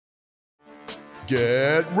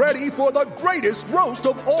Get ready for the greatest roast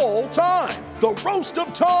of all time, the Roast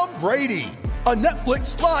of Tom Brady, a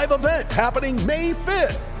Netflix live event happening May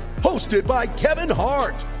 5th. Hosted by Kevin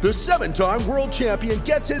Hart, the 7-time world champion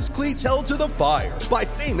gets his cleats held to the fire by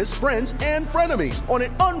famous friends and frenemies on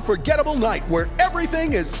an unforgettable night where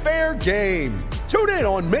everything is fair game. Tune in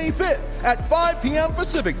on May 5th at 5 p.m.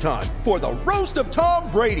 Pacific time for the Roast of Tom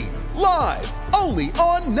Brady, live only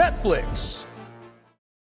on Netflix.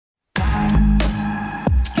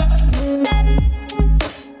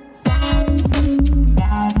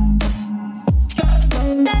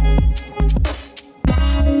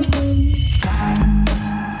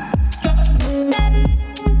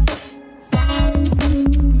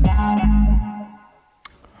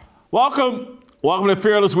 Welcome to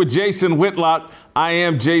Fearless with Jason Whitlock. I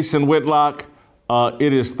am Jason Whitlock.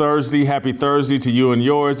 It is Thursday. Happy Thursday to you and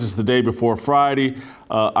yours. It's the day before Friday.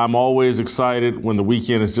 I'm always excited when the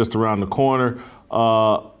weekend is just around the corner.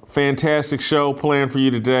 Fantastic show planned for you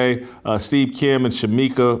today. Steve Kim and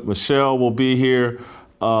Shamika Michelle will be here.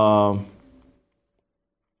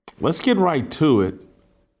 Let's get right to it.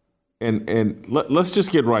 And let's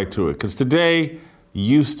just get right to it, because today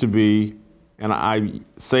used to be, and I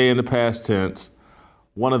say in the past tense,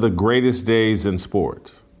 one of the greatest days in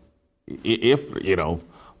sports. If,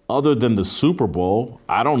 other than the Super Bowl,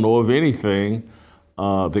 I don't know of anything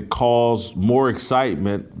that caused more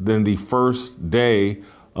excitement than the first day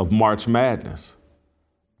of March Madness.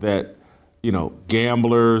 That,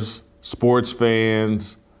 gamblers, sports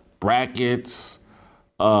fans, brackets,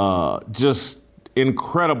 just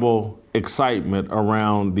incredible excitement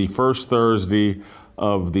around the first Thursday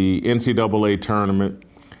of the NCAA tournament.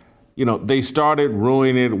 They started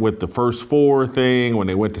ruining it with the first four thing when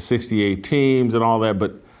they went to 68 teams and all that,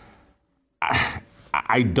 but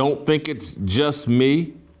I don't think it's just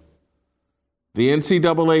me. The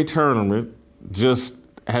NCAA tournament just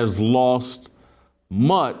has lost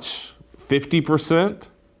much, 50%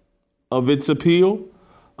 of its appeal,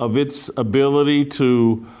 of its ability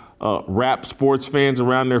to wrap sports fans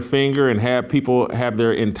around their finger and have people have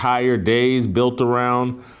their entire days built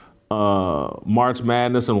around March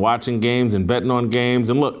Madness and watching games and betting on games.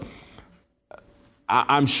 And look,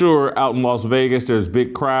 I'm sure out in Las Vegas there's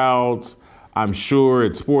big crowds. I'm sure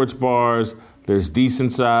at sports bars there's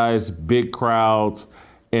decent sized big crowds,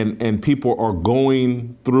 and people are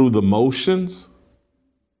going through the motions.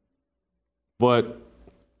 But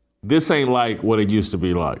this ain't like what it used to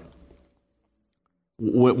be like.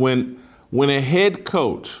 When a head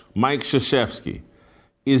coach, Mike Krzyzewski,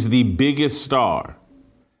 is the biggest star,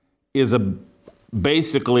 is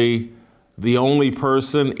basically the only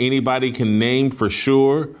person anybody can name for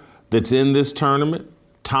sure that's in this tournament.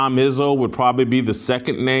 Tom Izzo would probably be the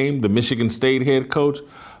second name, the Michigan State head coach.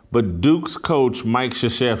 But Duke's coach, Mike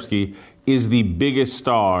Krzyzewski, is the biggest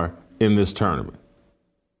star in this tournament.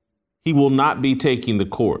 He will not be taking the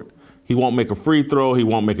court. He won't make a free throw. He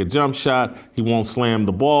won't make a jump shot. He won't slam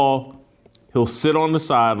the ball. He'll sit on the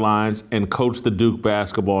sidelines and coach the Duke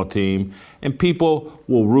basketball team. And people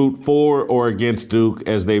will root for or against Duke,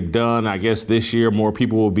 as they've done. I guess this year more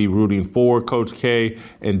people will be rooting for Coach K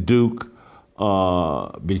and Duke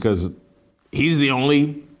because he's the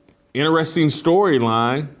only interesting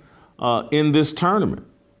storyline in this tournament.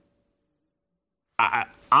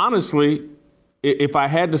 Honestly, if I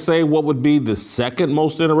had to say what would be the second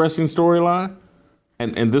most interesting storyline,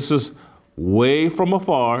 and this is way from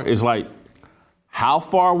afar, is like, how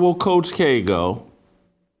far will Coach K go?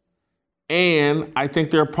 And I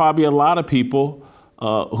think there are probably a lot of people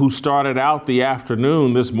who started out the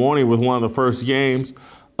afternoon this morning with one of the first games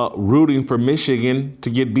rooting for Michigan to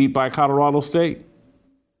get beat by Colorado State.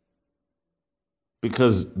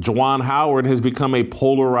 Because Juwan Howard has become a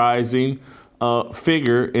polarizing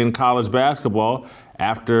figure in college basketball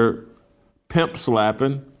after pimp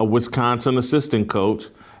slapping a Wisconsin assistant coach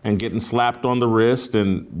and getting slapped on the wrist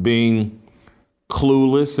and being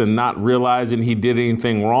clueless and not realizing he did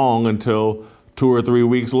anything wrong until 2 or 3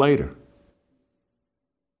 weeks later.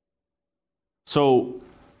 So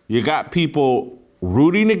you got people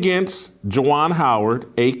rooting against Juwan Howard,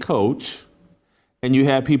 a coach, and you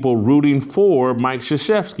have people rooting for Mike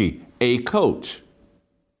Krzyzewski, a coach.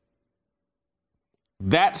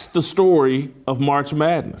 That's the story of March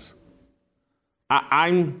Madness.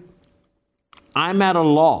 I'm at a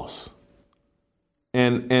loss.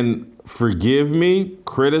 And forgive me,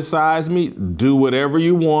 criticize me, do whatever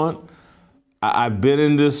you want. I've been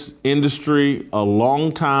in this industry a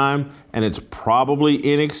long time, and it's probably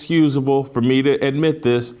inexcusable for me to admit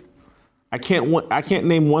this. I can't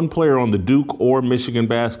name one player on the Duke or Michigan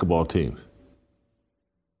basketball teams.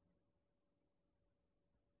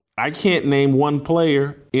 I can't name one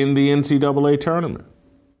player in the NCAA tournament.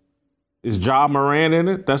 Is Ja Morant in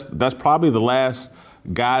it? That's probably the last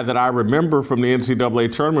guy that I remember from the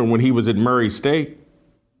NCAA tournament when he was at Murray State.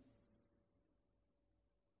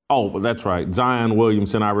 Oh, that's right. Zion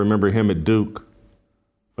Williamson, I remember him at Duke.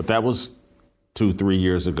 But that was 2-3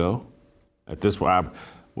 years ago. At this point,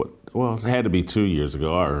 it had to be 2 years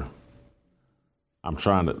ago. Or I'm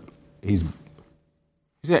trying to. He's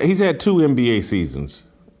had 2 NBA seasons.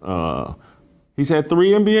 He's had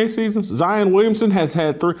 3 NBA seasons. Zion Williamson has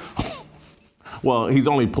had 3. Well, he's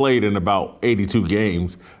only played in about 82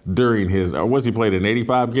 games during his. Or was he played in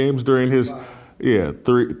 85 games during his? Yeah,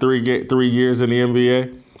 3 years in the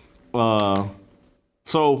NBA.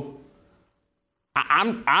 So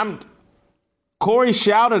I'm Corey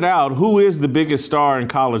shouted out who is the biggest star in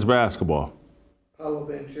college basketball. Paolo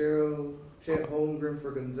Banchero, Chet Holmgren for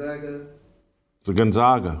Gonzaga. It's a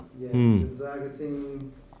Gonzaga. Yeah, Gonzaga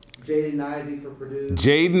team. Jaden Ivey for Purdue.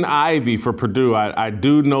 Jaden Ivey for Purdue. I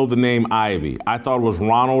do know the name Ivey. I thought it was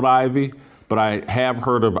Ronald Ivey, but I have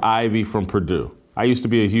heard of Ivey from Purdue. I used to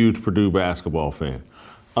be a huge Purdue basketball fan.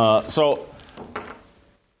 So,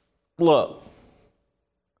 look,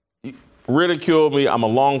 ridicule me. I'm a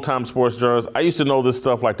longtime sports journalist. I used to know this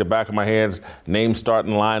stuff like the back of my hands, name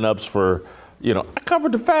starting lineups for, I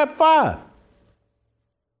covered the Fab Five.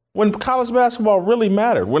 When college basketball really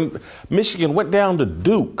mattered, when Michigan went down to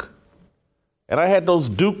Duke, and I had those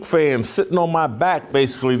Duke fans sitting on my back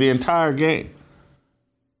basically the entire game.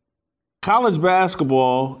 College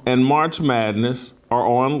basketball and March Madness are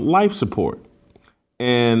on life support.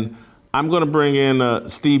 And I'm going to bring in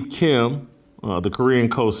Steve Kim, the Korean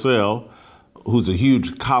Cosell, who's a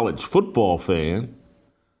huge college football fan.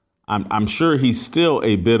 I'm sure he's still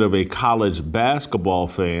a bit of a college basketball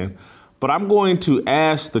fan. But I'm going to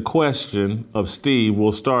ask the question of Steve.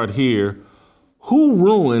 We'll start here. Who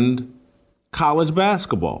ruined college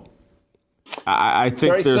basketball? I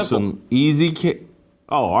think Very there's simple. some easy.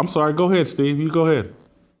 Oh, I'm sorry. Go ahead, Steve. You go ahead.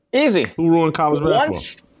 Easy. Who ruined college basketball?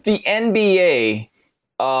 Once the NBA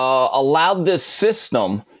allowed this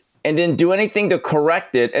system and didn't do anything to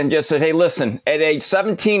correct it and just said, hey, listen, at age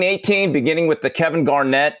 17, 18, beginning with the Kevin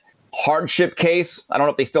Garnett hardship case, I don't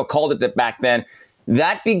know if they still called it that back then,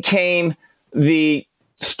 that became the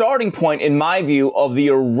starting point, in my view, of the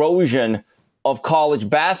erosion of college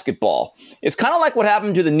basketball. It's kind of like what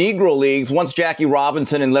happened to the Negro Leagues once Jackie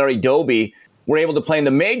Robinson and Larry Doby were able to play in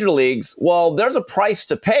the major leagues. Well, there's a price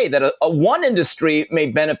to pay that one industry may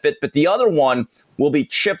benefit, but the other one will be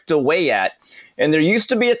chipped away at. And there used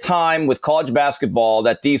to be a time with college basketball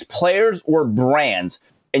that these players were brands,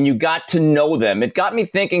 and you got to know them. It got me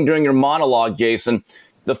thinking during your monologue, Jason.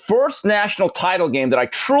 The first national title game that I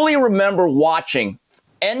truly remember watching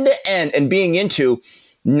end to end and being into,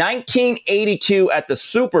 1982 at the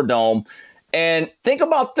Superdome. And think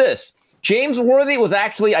about this. James Worthy was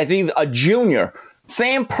actually, I think, a junior.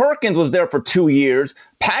 Sam Perkins was there for 2 years.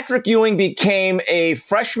 Patrick Ewing became a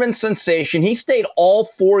freshman sensation. He stayed all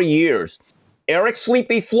 4 years. Eric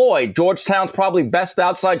Sleepy Floyd, Georgetown's probably best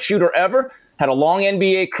outside shooter ever, had a long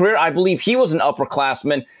NBA career. I believe he was an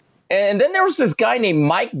upperclassman. And then there was this guy named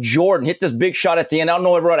Mike Jordan, hit this big shot at the end. I don't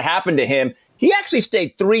know what happened to him. He actually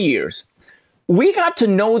stayed 3 years. We got to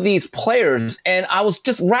know these players, and I was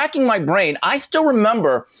just racking my brain. I still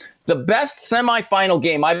remember the best semifinal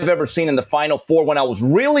game I've ever seen in the Final Four when I was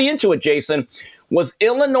really into it, Jason, was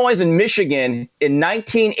Illinois and Michigan in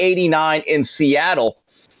 1989 in Seattle.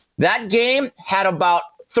 That game had about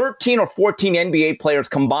 13 or 14 NBA players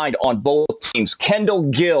combined on both teams. Kendall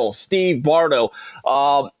Gill, Steve Bardo,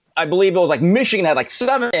 I believe it was like Michigan had like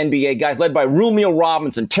 7 NBA guys led by Romeo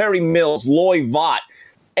Robinson, Terry Mills, Loy Vaught.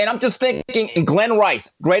 And I'm just thinking, and Glenn Rice,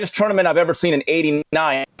 greatest tournament I've ever seen in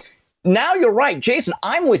 89. Now you're right, Jason,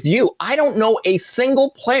 I'm with you. I don't know a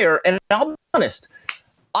single player, and I'll be honest,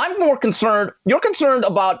 I'm more concerned. You're concerned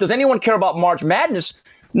about, does anyone care about March Madness?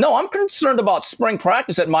 No, I'm concerned about spring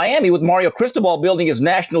practice at Miami with Mario Cristobal building his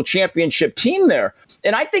national championship team there.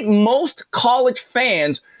 And I think most college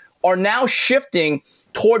fans are now shifting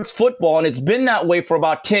towards football, and it's been that way for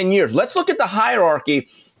about 10 years. Let's look at the hierarchy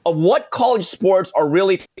of what college sports are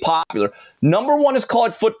really popular. Number 1 is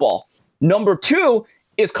college football. Number 2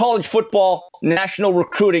 is college football national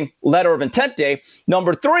recruiting letter of intent day.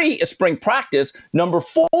 Number 3 is spring practice. Number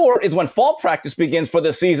 4 is when fall practice begins for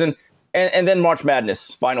the season, and then March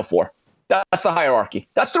Madness, Final Four. That's the hierarchy.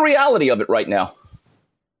 That's the reality of it right now.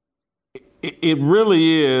 It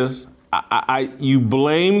really is. You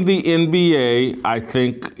blame the NBA, I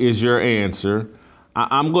think, is your answer.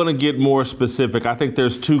 I'm going to get more specific. I think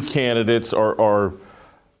there's 2 candidates, or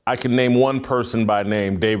I can name one person by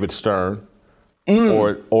name, David Stern.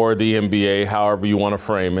 or the NBA, however you want to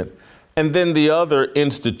frame it. And then the other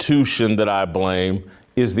institution that I blame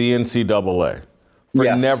is the NCAA for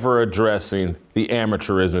never addressing the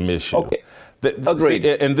amateurism issue. Okay. Agreed.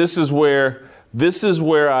 And this is where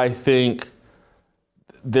I think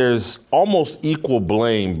there's almost equal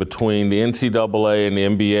blame between the NCAA and the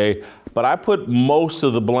NBA, but I put most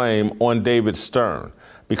of the blame on David Stern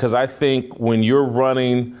because I think when you're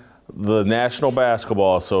running the National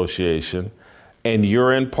Basketball Association and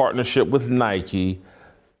you're in partnership with Nike,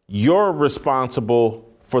 you're responsible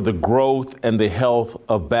for the growth and the health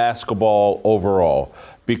of basketball overall.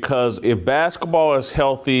 Because if basketball is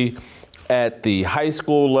healthy at the high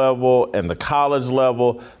school level and the college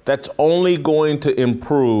level, that's only going to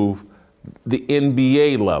improve the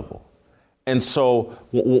NBA level. And so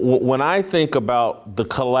when I think about the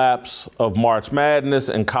collapse of March Madness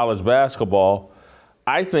and college basketball,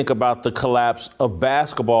 I think about the collapse of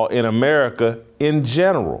basketball in America in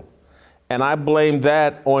general. And I blame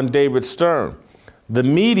that on David Stern. The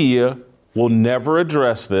media will never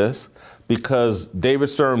address this because David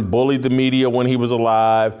Stern bullied the media when he was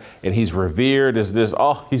alive, and he's revered as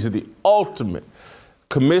he's the ultimate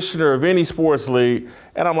commissioner of any sports league.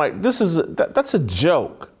 And I'm like, that's a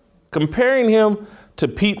joke. Comparing him to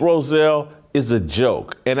Pete Rozelle is a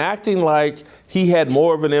joke. And acting like he had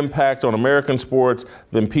more of an impact on American sports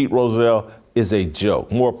than Pete Rozelle is a joke,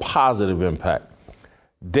 more positive impact.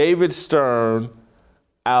 David Stern,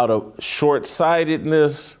 out of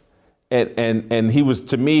short-sightedness, and he was,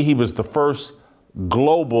 to me, he was the first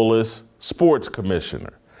globalist sports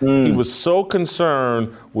commissioner. He was so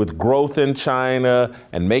concerned with growth in China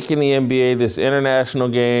and making the NBA this international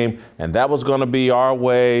game, and that was going to be our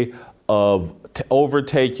way of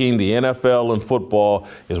overtaking the NFL and football,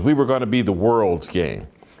 is we were going to be the world's game.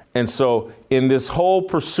 And so in this whole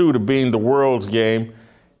pursuit of being the world's game,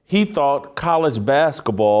 he thought college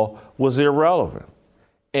basketball was irrelevant.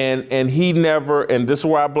 And he never, and this is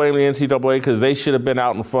where I blame the NCAA, because they should have been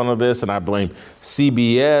out in front of this, and I blame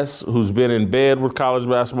CBS, who's been in bed with college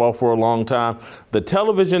basketball for a long time. The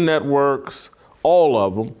television networks, all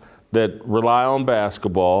of them that rely on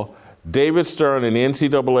basketball, David Stern and the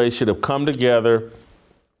NCAA should have come together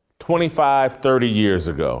 25, 30 years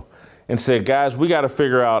ago and said, guys, we got to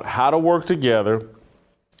figure out how to work together,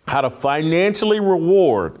 how to financially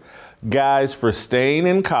reward guys for staying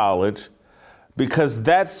in college, because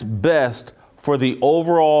that's best for the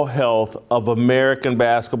overall health of American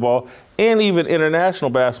basketball and even international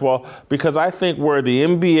basketball. Because I think where the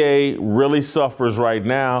NBA really suffers right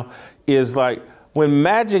now is like when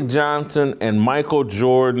Magic Johnson and Michael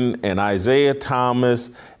Jordan and Isaiah Thomas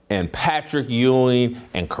and Patrick Ewing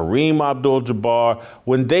and Kareem Abdul-Jabbar,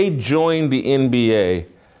 when they joined the NBA,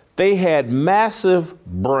 they had massive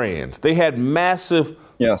brands. They had massive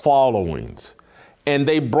followings. And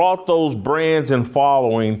they brought those brands and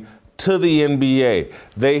following to the NBA.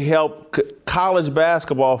 They helped college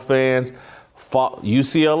basketball fans.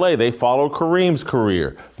 UCLA, they followed Kareem's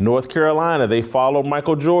career. North Carolina, they followed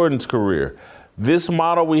Michael Jordan's career. This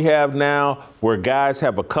model we have now, where guys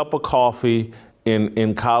have a cup of coffee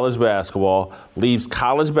in college basketball, leaves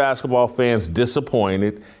college basketball fans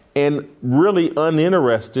disappointed and really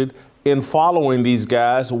uninterested in following these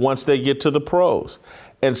guys once they get to the pros.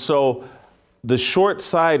 And so the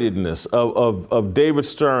short-sightedness of David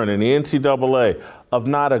Stern and the NCAA of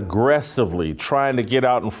not aggressively trying to get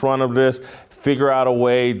out in front of this, figure out a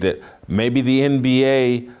way that maybe the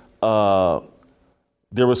NBA,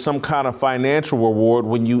 there was some kind of financial reward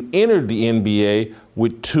when you entered the NBA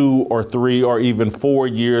with 2 or 3 or even 4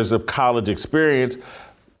 years of college experience.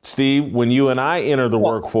 Steve, when you and I enter the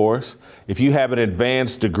workforce, if you have an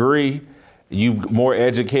advanced degree, you're more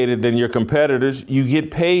educated than your competitors, you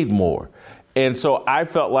get paid more. And so I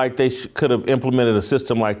felt like they could have implemented a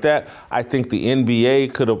system like that. I think the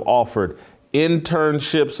NBA could have offered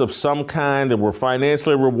internships of some kind that were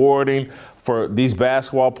financially rewarding for these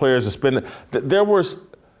basketball players to spend. There were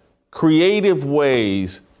creative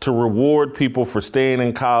ways to reward people for staying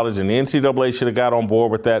in college, and the NCAA should have got on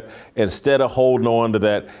board with that instead of holding on to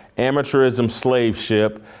that amateurism slave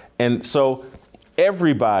ship. And so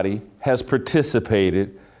everybody has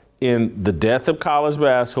participated in the death of college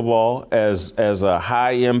basketball as a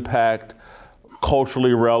high-impact,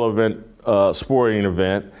 culturally relevant sporting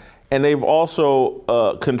event. And they've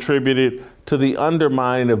also contributed to the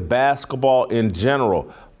undermining of basketball in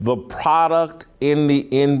general. The product in the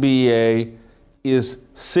NBA is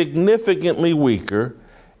significantly weaker,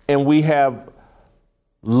 and we have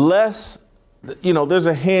less, there's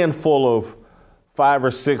a handful of 5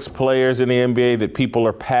 or 6 players in the NBA that people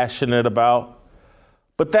are passionate about.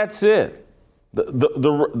 But that's it.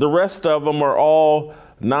 The rest of them are all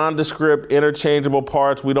nondescript, interchangeable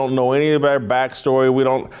parts. We don't know any of their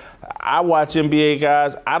backstory. I watch NBA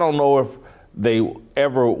guys. I don't know if they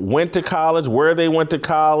ever went to college, where they went to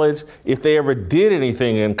college, if they ever did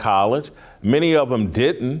anything in college. Many of them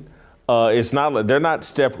didn't. They're not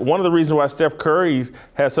Steph. One of the reasons why Steph Curry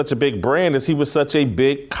has such a big brand is he was such a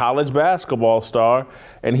big college basketball star,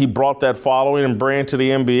 and he brought that following and brand to the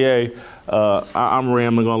NBA. I'm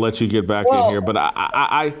rambling. Gonna let you get back in here, but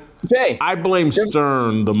I blame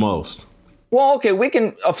Stern the most. Well, okay, we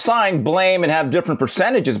can assign blame and have different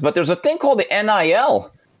percentages, but there's a thing called the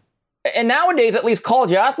NIL. And nowadays, at least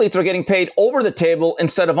college athletes are getting paid over the table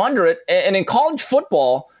instead of under it. And in college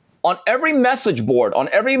football, on every message board, on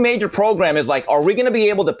every major program is like, are we going to be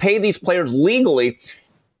able to pay these players legally?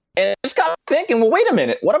 And I just got thinking, well, wait a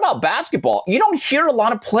minute. What about basketball? You don't hear a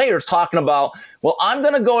lot of players talking about, well, I'm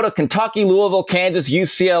going to go to Kentucky, Louisville, Kansas,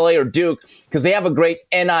 UCLA, or Duke because they have a great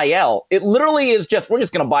NIL. It literally is we're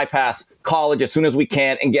just going to bypass college as soon as we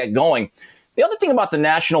can and get going. The other thing about the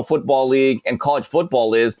National Football League and college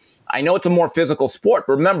football is, I know it's a more physical sport,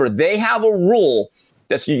 but remember, they have a rule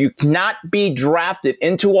that you cannot be drafted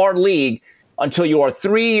into our league until you are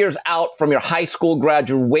 3 years out from your high school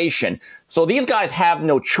graduation. So these guys have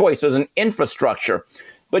no choice. There's an infrastructure.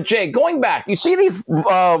 But Jay, going back, you see these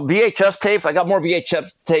VHS tapes? I got more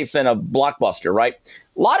VHS tapes than a Blockbuster, right?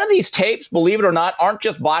 A lot of these tapes, believe it or not, aren't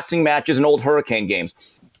just boxing matches and old Hurricane games.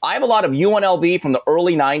 I have a lot of UNLV from the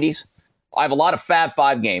early 90s. I have a lot of Fab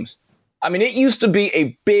 5 games. I mean, it used to be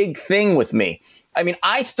a big thing with me. I mean,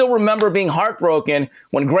 I still remember being heartbroken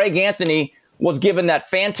when Greg Anthony was given that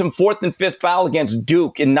phantom 4th and 5th foul against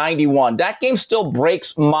Duke in 91. That game still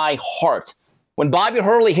breaks my heart. When Bobby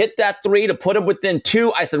Hurley hit that 3 to put it within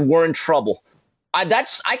 2, I said, we're in trouble. I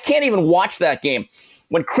can't even watch that game.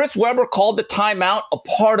 When Chris Webber called the timeout, a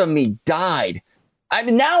part of me died. I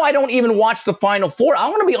mean, now I don't even watch the Final Four.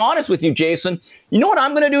 I'm going to be honest with you, Jason. You know what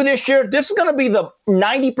I'm going to do this year? This is going to be the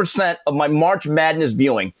 90% of my March Madness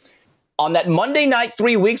viewing. On that Monday night,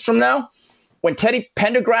 3 weeks from now, when Teddy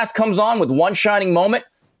Pendergrass comes on with One Shining Moment,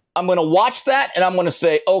 I'm going to watch that and I'm going to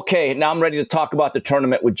say, okay, now I'm ready to talk about the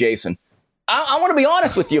tournament with Jason. I want to be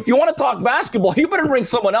honest with you. If you want to talk basketball, you better bring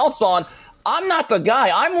someone else on. I'm not the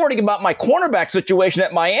guy. I'm worried about my cornerback situation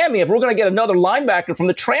at Miami if we're going to get another linebacker from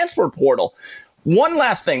the transfer portal. One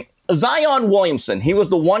last thing. Zion Williamson, he was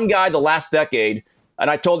the one guy the last decade, and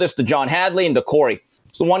I told this to John Hadley and to Corey.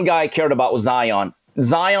 It's the one guy I cared about was Zion.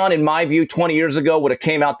 Zion, in my view, 20 years ago would have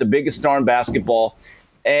came out the biggest star in basketball,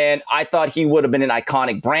 and I thought he would have been an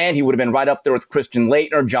iconic brand. He would have been right up there with Christian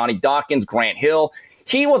Laettner, Johnny Dawkins, Grant Hill.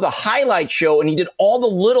 He was a highlight show, and he did all the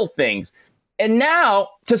little things. And now,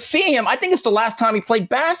 to see him, I think it's the last time he played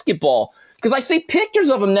basketball, because I see pictures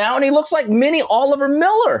of him now, and he looks like mini Oliver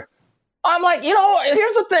Miller. I'm like,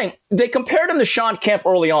 here's the thing. They compared him to Shawn Kemp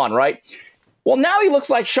early on, right? Well, now he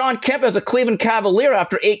looks like Shawn Kemp as a Cleveland Cavalier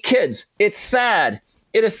after 8 kids. It's sad.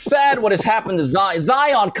 It is sad what has happened to Zion.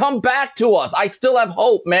 Zion, come back to us. I still have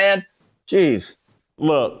hope, man. Jeez.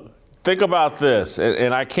 Look, think about this,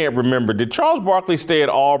 and I can't remember. Did Charles Barkley stay at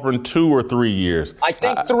Auburn 2 or 3 years? I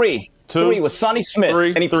think 3. 2? 3 with Sonny Smith.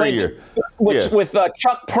 3, and he 3 played years. with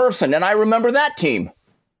Chuck Person, and I remember that team.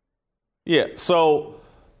 Yeah, so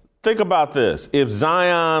think about this. If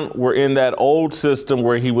Zion were in that old system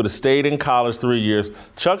where he would have stayed in college 3 years,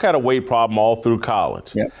 Chuck had a weight problem all through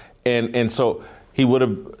college. Yeah. And so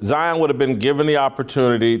Zion would have been given the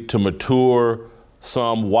opportunity to mature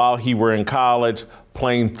some while he were in college,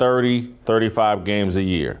 playing 30, 35 games a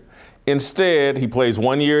year. Instead, he plays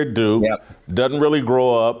 1 year at Duke, doesn't really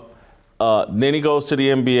grow up. Then he goes to the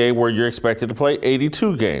NBA where you're expected to play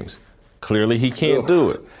 82 games. Clearly, he can't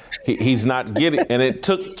do it. He's not getting, and it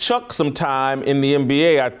took Chuck some time in the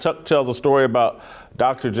NBA. Chuck tells a story about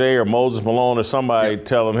Dr. J or Moses Malone or somebody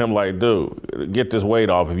telling him, like, dude, get this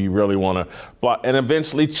weight off if you really want to block. And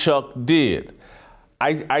eventually Chuck did.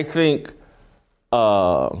 I think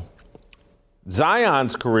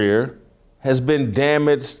Zion's career has been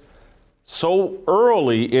damaged so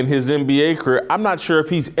early in his NBA career. I'm not sure if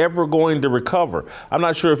he's ever going to recover. I'm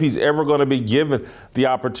not sure if he's ever going to be given the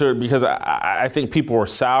opportunity, because I think people are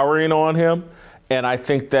souring on him. And I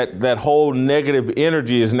think that whole negative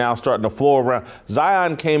energy is now starting to flow around.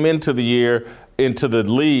 Zion came into the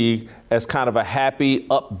league as kind of a happy,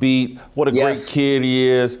 upbeat, what a great kid he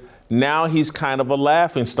is. Now he's kind of a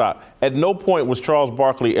laughingstock. At no point was Charles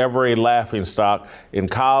Barkley ever a laughingstock in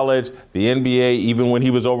college, the NBA, even when he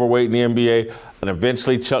was overweight in the NBA. And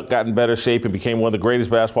eventually Chuck got in better shape and became one of the greatest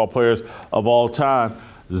basketball players of all time.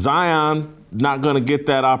 Zion not going to get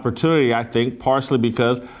that opportunity, I think, partially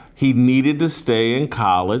because he needed to stay in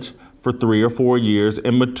college for 3 or 4 years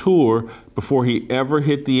and mature before he ever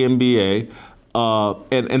hit the NBA.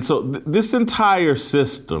 And so this entire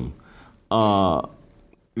system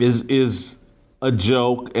is a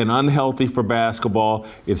joke and unhealthy for basketball.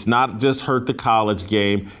 It's not just hurt the college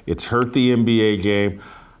game, it's hurt the NBA game.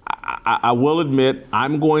 I will admit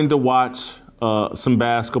I'm going to watch some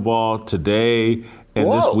basketball today and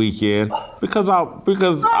this weekend because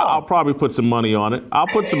I'll probably put some money on it. I'll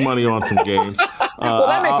put some money on some games. Well,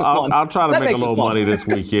 that makes it fun. I'll try to make a little money this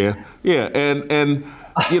weekend. Yeah, and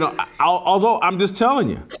although I'm just telling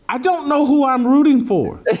you, I don't know who I'm rooting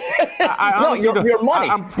for. I honestly your money.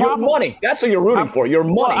 Your money. That's what you're rooting for. Your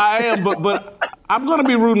money. Well, I am, but I'm going to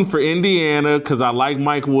be rooting for Indiana because I like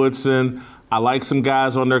Mike Woodson. I like some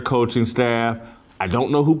guys on their coaching staff. I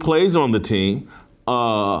don't know who plays on the team.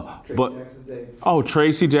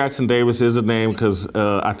 Tracy Jackson Davis is a name because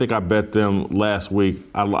I think I bet them last week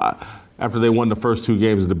after they won the first 2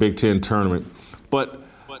 games of the Big Ten tournament. But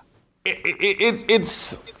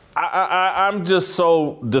I'm just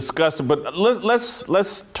so disgusted. But let's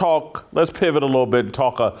pivot a little bit and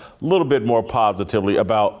talk a little bit more positively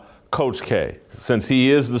about Coach K, since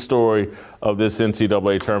he is the story of this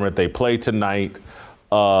NCAA tournament. They play tonight.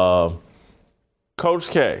 Coach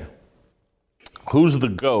K, who's the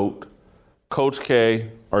GOAT, Coach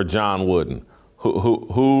K or John Wooden?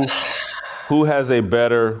 Who has a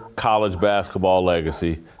better college basketball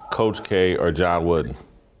legacy, Coach K or John Wooden?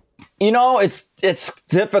 It's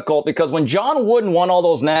difficult because when John Wooden won all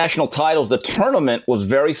those national titles, the tournament was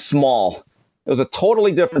very small. It was a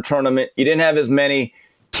totally different tournament. You didn't have as many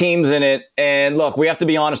teams in it. And look, we have to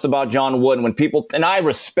be honest about John Wooden. And I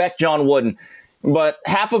respect John Wooden, but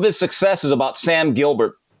half of his success is about Sam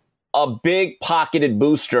Gilbert, a big pocketed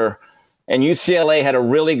booster, and UCLA had a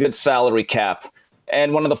really good salary cap.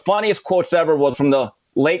 And one of the funniest quotes ever was from the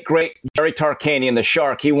late, great Jerry Tarkanian, the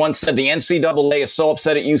Shark. He once said the NCAA is so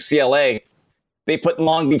upset at UCLA, they put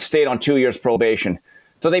Long Beach State on 2 years probation.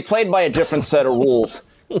 So they played by a different set of rules.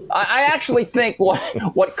 I actually think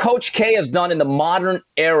what Coach K has done in the modern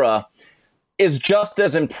era is just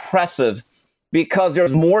as impressive because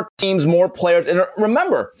there's more teams, more players. And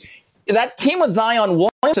remember, that team with Zion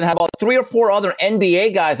Williamson had about 3 or 4 other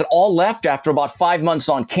NBA guys that all left after about 5 months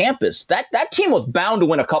on campus. That team was bound to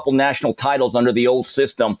win a couple national titles under the old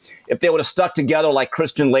system if they would have stuck together like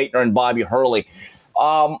Christian Laettner and Bobby Hurley.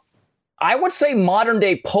 I would say modern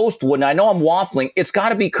day post-Wooden. I know I'm waffling. It's got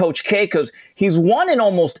to be Coach K because he's won in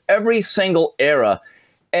almost every single era.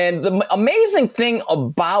 And the amazing thing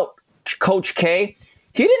about Coach K,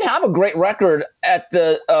 he didn't have a great record at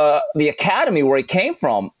the academy where he came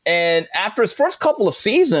from. And after his first couple of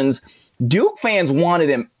seasons, Duke fans wanted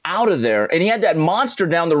him out of there. And he had that monster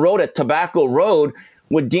down the road at Tobacco Road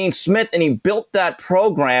with Dean Smith, and he built that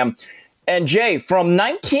program. And Jay, from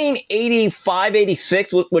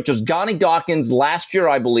 1985-86, which was Johnny Dawkins last year,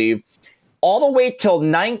 I believe, all the way till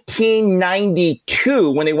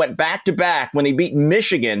 1992, when they went back-to-back, when they beat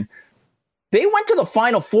Michigan, they went to the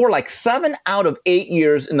Final Four like 7 out of 8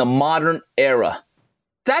 years in the modern era.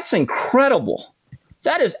 That's incredible.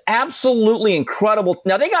 That is absolutely incredible.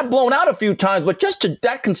 Now, they got blown out a few times, but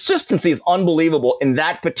that consistency is unbelievable in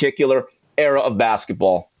that particular era of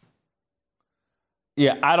basketball.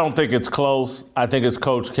 Yeah, I don't think it's close. I think it's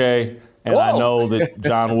Coach K, and I know that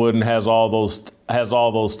John Wooden has all those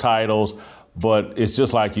titles, but it's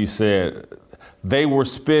just like you said. They were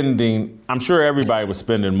spending, I'm sure everybody was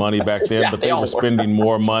spending money back then, but they were spending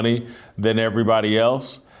more money than everybody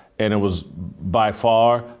else. And it was by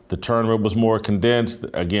far, the tournament was more condensed.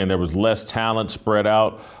 Again, there was less talent spread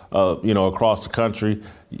out, across the country.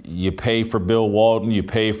 You pay for Bill Walton, you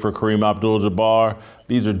pay for Kareem Abdul-Jabbar.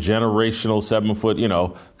 These are generational 7-foot,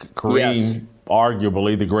 Kareem,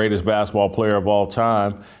 arguably the greatest basketball player of all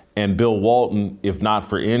time. And Bill Walton, if not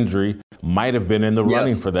for injury, might have been in the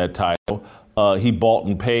running for that title. He bought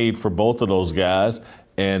and paid for both of those guys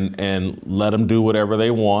and let them do whatever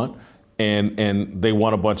they want. And they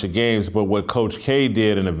won a bunch of games. But what Coach K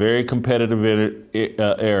did in a very competitive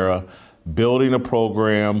era, building a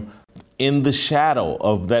program in the shadow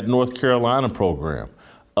of that North Carolina program,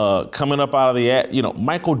 coming up out of the,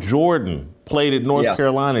 Michael Jordan played at North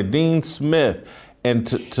Carolina, Dean Smith, and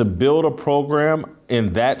to build a program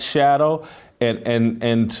in that shadow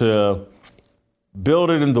and to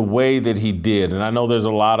build it in the way that he did. And I know there's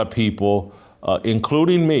a lot of people,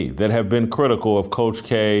 including me, that have been critical of Coach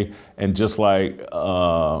K, and just like,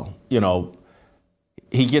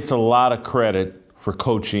 he gets a lot of credit for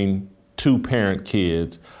coaching 2-parent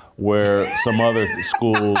kids, where some other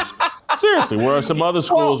schools Seriously, where some other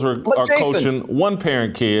schools are Jason, coaching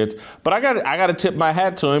one-parent kids. But I got to tip my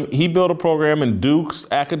hat to him. He built a program in Duke's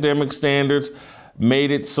academic standards,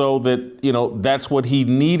 made it so that, that's what he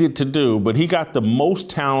needed to do. But he got the most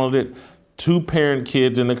talented two-parent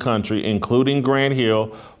kids in the country, including Grant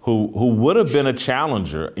Hill, who would have been a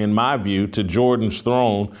challenger, in my view, to Jordan's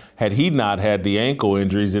throne had he not had the ankle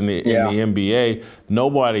injuries in the NBA.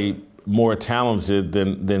 Nobody more talented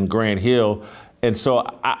than Grant Hill. And so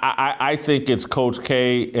I think it's Coach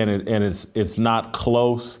K, and it's not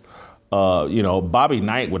close. Bobby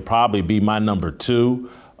Knight would probably be my number 2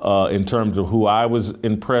 in terms of who I was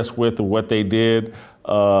impressed with or what they did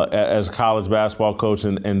as a college basketball coach,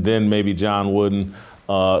 and then maybe John Wooden.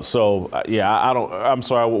 I'm sorry.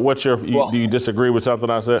 Do you disagree with something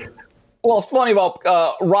I said? Well, it's funny about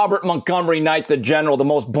Robert Montgomery Knight, the general, the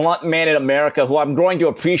most blunt man in America, who I'm growing to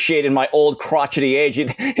appreciate in my old crotchety age.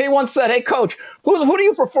 He once said, "Hey, Coach, who do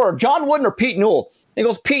you prefer, John Wooden or Pete Newell?" He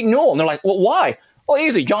goes, "Pete Newell." And they're like, "Well, why?" "Well,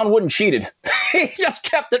 easy. John Wooden cheated." He just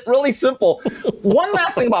kept it really simple. One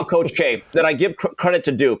last thing about Coach K that I give credit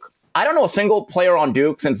to Duke. I don't know a single player on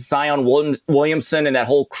Duke since Zion Williamson and that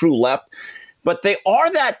whole crew left. But they are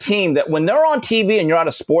that team that when they're on TV and you're at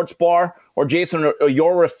a sports bar, or Jason, or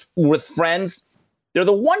you're with friends, they're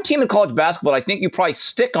the one team in college basketball I think you probably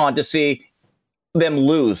stick on to see them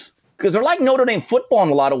lose. Because they're like Notre Dame football in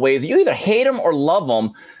a lot of ways. You either hate them or love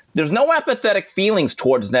them. There's no apathetic feelings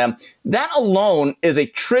towards them. That alone is a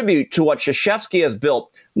tribute to what Krzyzewski has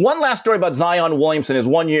built. One last story about Zion Williamson is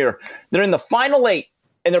 1 year. They're in the Final 8,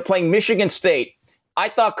 and they're playing Michigan State. I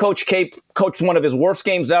thought Coach K coached one of his worst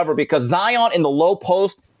games ever because Zion in the low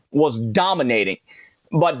post was dominating.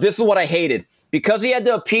 But this is what I hated. Because he had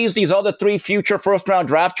to appease these other 3 future first-round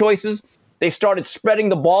draft choices, they started spreading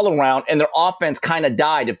the ball around, and their offense kind of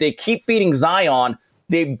died. If they keep beating Zion,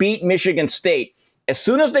 they beat Michigan State. As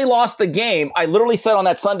soon as they lost the game, I literally said on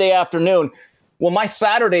that Sunday afternoon, well, my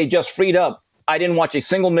Saturday just freed up. I didn't watch a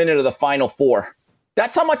single minute of the Final Four.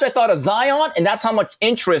 That's how much I thought of Zion, and that's how much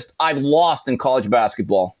interest I've lost in college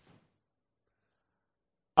basketball.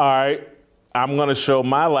 All right. I'm going to show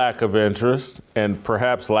my lack of interest and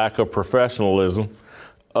perhaps lack of professionalism.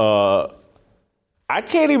 I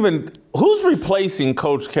can't even – who's replacing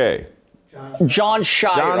Coach K? John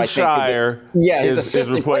Shire. John Shire is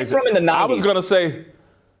replacing. From in the 90s. I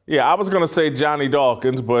was going to say Johnny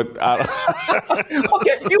Dawkins, but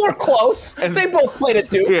okay, you were close. They both played at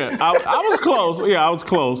Duke. Yeah, I was close. Yeah, I was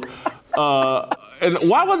close. And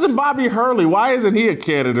why wasn't Bobby Hurley? Why isn't he a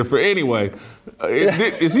candidate for anyway?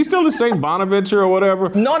 Is he still the St. Bonaventure or whatever?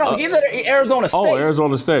 No, he's at Arizona State. Oh,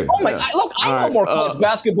 Arizona State. Oh my God! Look, I know more college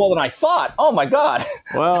basketball than I thought. Oh my God!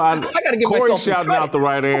 Well, I got to give Corey's myself shouting out the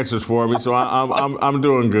right answers for me, so I'm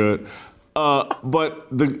doing good. But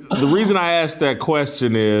the reason I asked that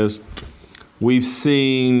question is we've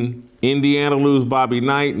seen Indiana lose Bobby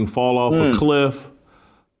Knight and fall off a cliff.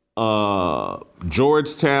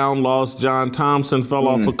 Georgetown lost John Thompson, fell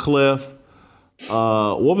off a cliff.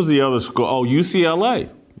 What was the other school? Oh, UCLA.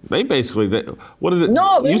 They basically, what is it?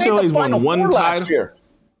 No, they UCLA's made the Final won one Four title last year.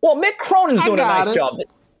 Well, Mick Cronin's doing a nice job.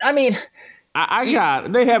 I mean, I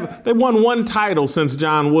got it. They won one title since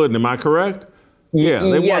John Wooden. Am I correct? Yeah,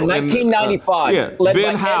 they won 1995. Led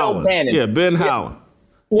Ben Howland. Yeah, Ben Howland.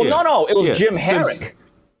 Well, no, it was Jim Herrick.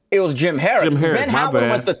 It was Jim Herrick. Ben Howland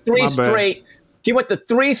went to three straight. He went to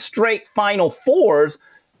 3 straight Final Fours,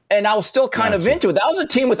 and I was still kind of into it. That was a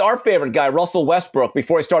team with our favorite guy, Russell Westbrook,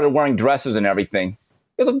 before he started wearing dresses and everything.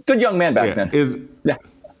 He was a good young man back then.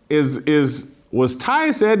 Was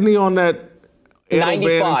Tyus Edney on that Ed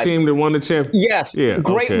O'Bannon team that won the championship? Yes. Yeah.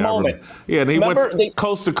 Great moment. Yeah, and he went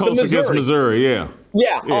coast to coast against Missouri. Yeah.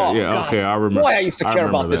 Yeah. Okay, I remember. Boy, I used to care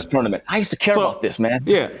about this tournament. I used to care about this, man.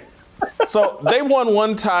 Yeah. So they won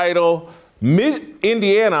one title.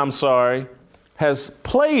 Indiana, has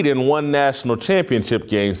played in one national championship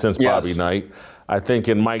game since Bobby Knight. I think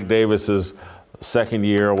in Mike Davis's second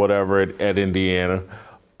year or whatever at Indiana.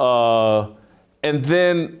 And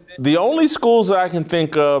then the only schools that I can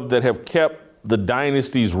think of that have kept the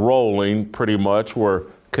dynasties rolling pretty much were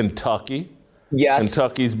Kentucky. Yes.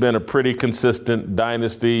 Kentucky's been a pretty consistent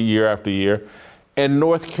dynasty year after year. And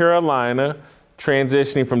North Carolina,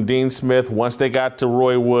 transitioning from Dean Smith, once they got to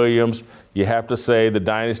Roy Williams, you have to say the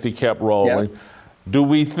dynasty kept rolling. Yeah. Do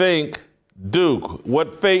we think Duke,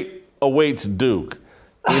 what fate awaits Duke?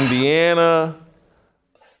 Indiana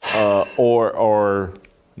or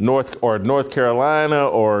North Carolina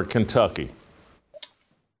or Kentucky?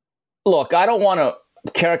 Look, I don't want to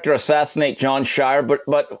character assassinate John Shire, but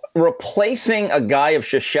replacing a guy of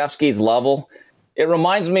Krzyzewski's level, it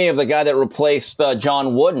reminds me of the guy that replaced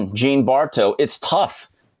John Wooden, Gene Bartow. It's tough.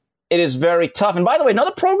 it is very tough. And by the way,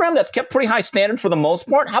 another program that's kept pretty high standard for the most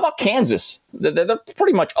part, how about Kansas? They're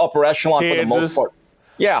pretty much upper echelon for the most part.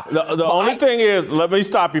 Yeah. The only thing is, let me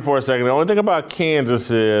stop you for a second. The only thing about Kansas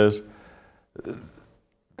is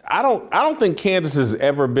I don't think Kansas has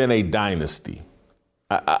ever been a dynasty.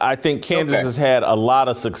 I think Kansas has had a lot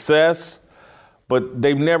of success, but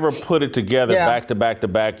they've never put it together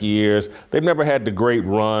back-to-back years. They've never had the great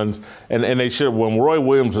runs, and they should. When Roy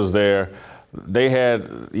Williams was there, they had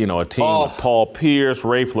a team with Paul Pierce,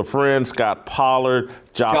 Rafe LaFrenne, Scott Pollard,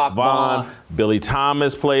 Jock Vaughn, Billy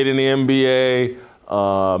Thomas played in the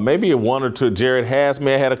NBA. Maybe one or two. Jared Haas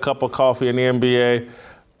may have had a cup of coffee in the NBA,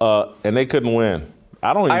 and they couldn't win.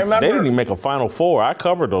 They didn't even make a Final Four. I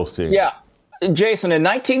covered those teams. Yeah. Jason, in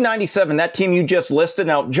 1997, that team you just listed,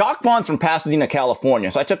 now, Jock Vaughn's from Pasadena,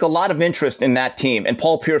 California, so I took a lot of interest in that team, and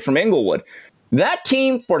Paul Pierce from Inglewood. That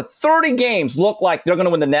team, for 30 games, looked like they're going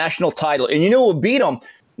to win the national title. And you know who beat them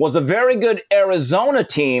was a very good Arizona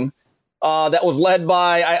team that was led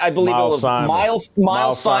by, I believe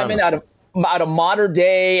Miles Simon out of Mater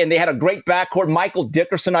Dei, and they had a great backcourt. Michael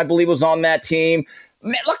Dickerson, I believe, was on that team.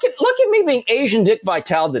 Man, look at me being Asian Dick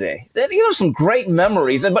Vitale today. These are some great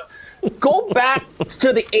memories. But go back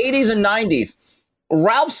to the 80s and 90s.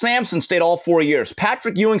 Ralph Sampson stayed all 4 years.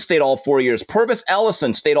 Patrick Ewing stayed all 4 years. Purvis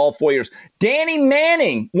Ellison stayed all 4 years. Danny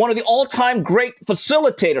Manning, one of the all-time great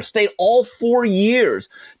facilitators, stayed all 4 years.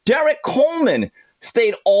 Derek Coleman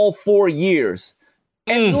stayed all 4 years.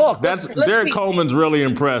 And look, Derek Coleman's really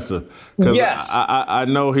impressive. Yes. I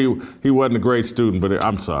know he wasn't a great student, but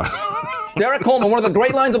I'm sorry. Derek Coleman, one of the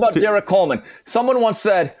great lines about Derek Coleman. Someone once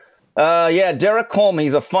said, Derek Coleman,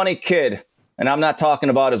 he's a funny kid. And I'm not talking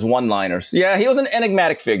about his one-liners. Yeah, he was an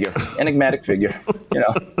enigmatic figure.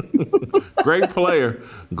 Great player.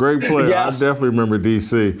 Yes. I definitely remember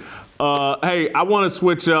DC. Hey, I want to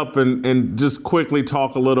switch up and just quickly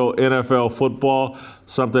talk a little NFL football,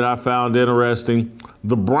 something I found interesting.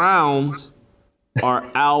 The Browns are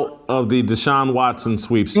out of the Deshaun Watson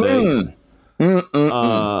sweepstakes.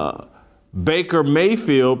 Baker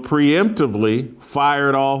Mayfield preemptively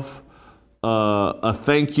fired off a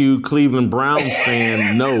thank you Cleveland Browns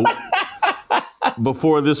fan note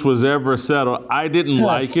before this was ever settled. I didn't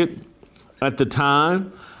like it at the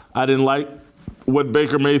time. I didn't like what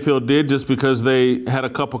Baker Mayfield did just because they had a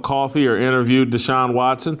cup of coffee or interviewed Deshaun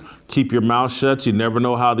Watson. Keep your mouth shut. You never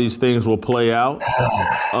know how these things will play out.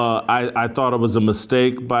 I thought it was a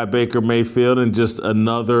mistake by Baker Mayfield and just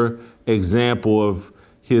another example of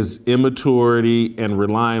his immaturity and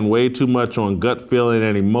relying way too much on gut feeling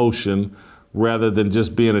and emotion rather than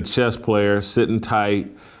just being a chess player, sitting tight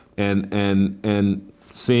and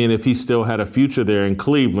seeing if he still had a future there in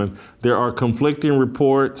Cleveland. There are conflicting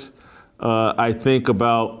reports, I think,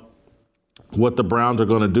 about what the Browns are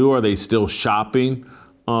going to do. Are they still shopping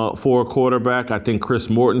for a quarterback? I think Chris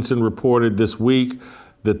Mortensen reported this week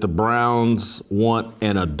that the Browns want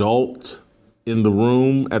an adult in the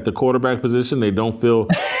room at the quarterback position. They don't feel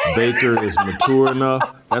Baker is mature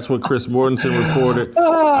enough. That's what Chris Mortensen reported.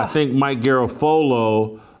 I think Mike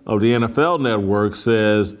Garafolo of the NFL Network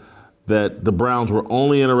says that the Browns were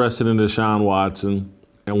only interested in Deshaun Watson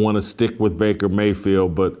and want to stick with Baker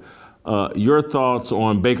Mayfield. But your thoughts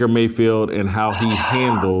on Baker Mayfield and how he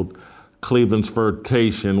handled Cleveland's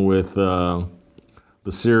flirtation with the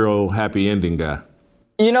serial happy ending guy?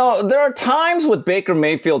 There are times with Baker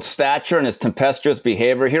Mayfield's stature and his tempestuous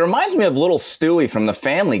behavior, he reminds me of little Stewie from The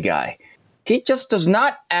Family Guy. He just does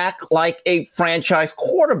not act like a franchise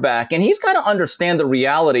quarterback, and he's got to understand the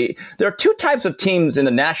reality. There are two types of teams in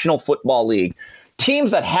the National Football League.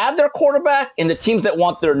 Teams that have their quarterback and the teams that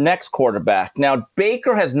want their next quarterback. Now,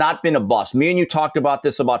 Baker has not been a bust. Me and you talked about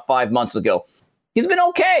this about 5 months ago. He's been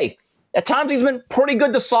okay. At times he's been pretty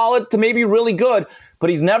good to solid to maybe really good, but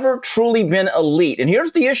he's never truly been elite. And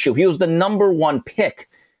here's the issue. He was the number one pick.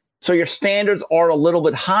 So your standards are a little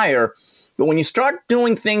bit higher. But when you start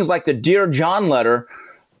doing things like the Dear John letter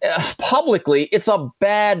publicly, it's a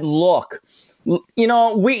bad look. We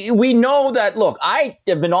know that, look, I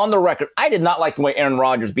have been on the record. I did not like the way Aaron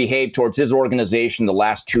Rodgers behaved towards his organization the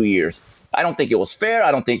last 2 years. I don't think it was fair.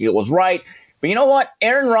 I don't think it was right. But you know what?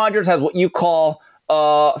 Aaron Rodgers has what you call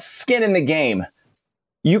skin in the game.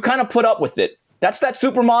 You kind of put up with it. That's that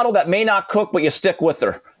supermodel that may not cook, but you stick with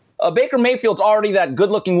her. Baker Mayfield's already that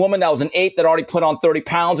good-looking woman that was an 8 that already put on 30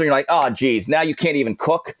 pounds, and you're like, oh, geez, now you can't even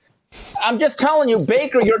cook. I'm just telling you,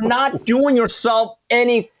 Baker, you're not doing yourself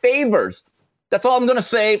any favors. That's all I'm going to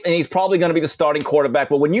say, and he's probably going to be the starting quarterback.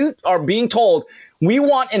 But when you are being told we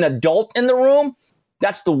want an adult in the room,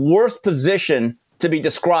 that's the worst position to be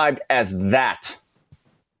described as that.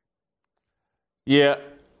 Yeah.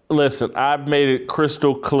 Listen, I've made it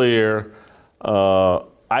crystal clear.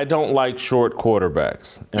 I don't like short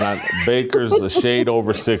quarterbacks, and Baker's a shade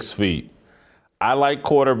over 6 feet. I like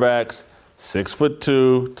quarterbacks 6'2"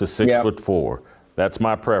 to 6'4". That's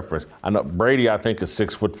my preference. I know Brady, I think, is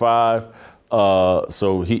 6'5".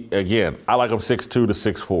 So I like him 6'2" to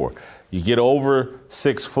 6'4". You get over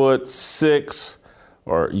 6'6",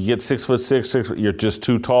 or you get 6'6", you're just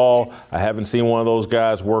too tall. I haven't seen one of those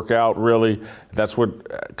guys work out really. That's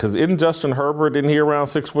what, because isn't Justin Herbert in here around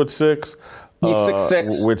 6'6"? He's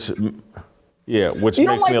 6'6". Which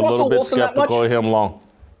makes me a little bit skeptical of him long.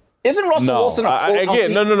 Isn't Russell Wilson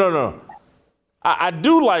No. I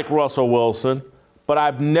do like Russell Wilson, but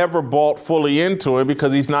I've never bought fully into him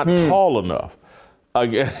because he's not tall enough.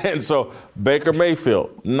 Again, and so Baker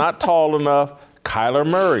Mayfield, not tall enough. Kyler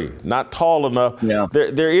Murray, not tall enough. Yeah.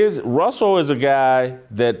 Russell is a guy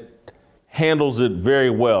that handles it very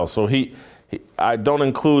well. So I don't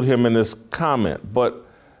include him in this comment, but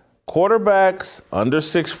quarterbacks under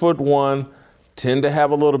 6'1" tend to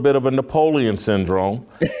have a little bit of a Napoleon syndrome,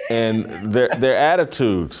 and their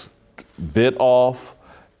attitudes bit off,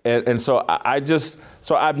 and so I was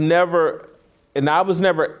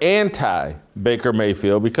never anti Baker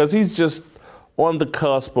Mayfield because he's just on the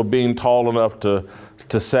cusp of being tall enough to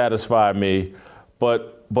satisfy me,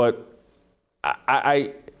 but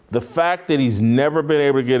I the fact that he's never been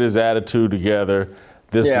able to get his attitude together,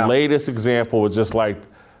 this latest example was just like,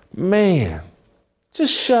 man,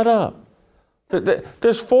 just shut up.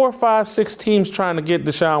 There's 4, 5, 6 teams trying to get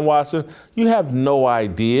Deshaun Watson. You have no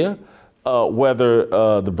idea whether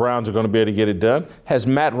the Browns are going to be able to get it done. Has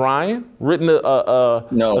Matt Ryan written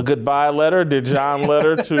a goodbye letter, Dijon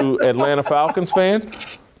letter to Atlanta Falcons fans?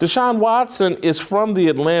 Deshaun Watson is from the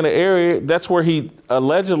Atlanta area. That's where he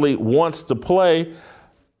allegedly wants to play.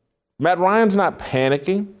 Matt Ryan's not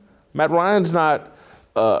panicking. Matt Ryan's not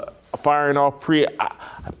firing off you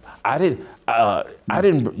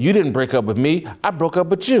didn't break up with me. I broke up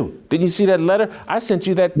with you. Didn't you see that letter? I sent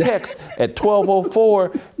you that text at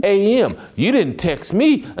 12:04 a.m. You didn't text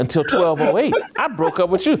me until 12:08. I broke up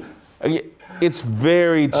with you. It's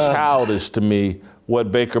very childish to me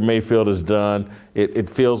what Baker Mayfield has done. It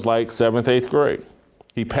feels like 7th, 8th grade.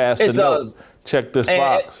 He passed a note. Check this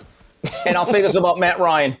box. And I'll say this about Matt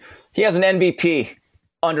Ryan. He has an MVP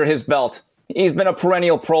under his belt. He's been a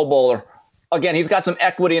perennial Pro Bowler. Again, he's got some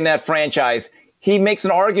equity in that franchise. He makes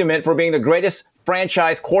an argument for being the greatest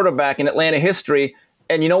franchise quarterback in Atlanta history.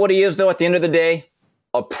 And you know what he is, though, at the end of the day?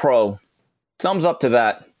 A pro. Thumbs up to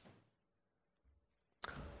that.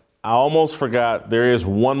 I almost forgot. There is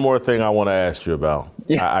one more thing I want to ask you about.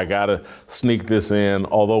 Yeah. I got to sneak this in,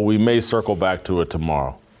 although we may circle back to it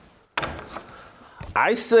tomorrow.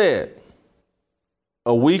 I said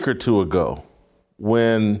a week or two ago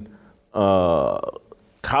when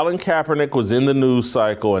Colin Kaepernick was in the news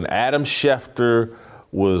cycle and Adam Schefter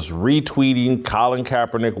was retweeting Colin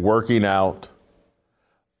Kaepernick working out.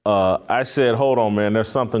 I said, hold on, man, there's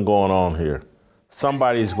something going on here.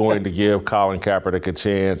 Somebody's going to give Colin Kaepernick a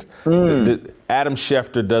chance. Adam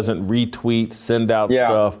Schefter doesn't retweet, send out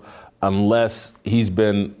stuff unless he's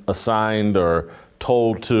been assigned or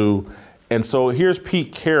told to. And so here's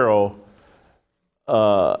Pete Carroll.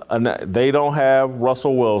 They don't have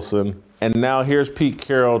Russell Wilson. And now here's Pete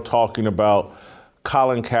Carroll talking about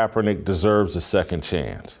Colin Kaepernick deserves a second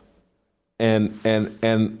chance. And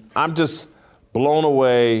I'm just blown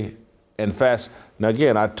away and fast. Now,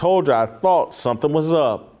 again, I told you I thought something was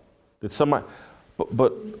up. That somebody,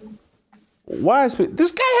 but why is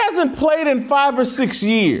this guy hasn't played in 5 or 6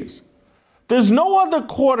 years? There's no other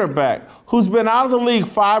quarterback who's been out of the league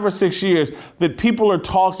 5 or 6 years that people are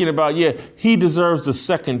talking about, he deserves a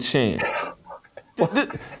second chance.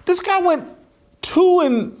 This guy went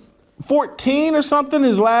 2-14 or something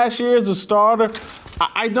his last year as a starter.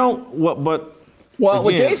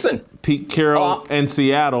 With Jason. Pete Carroll and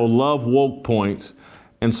Seattle love woke points,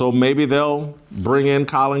 and so maybe they'll bring in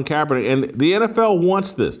Colin Kaepernick. And the NFL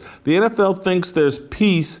wants this. The NFL thinks there's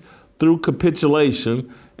peace through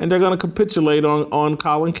capitulation, and they're going to capitulate on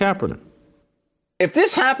Colin Kaepernick. If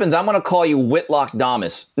this happens, I'm going to call you Whitlock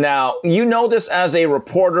Damas. Now, you know this as a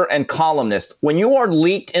reporter and columnist. When you are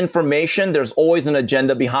leaked information, there's always an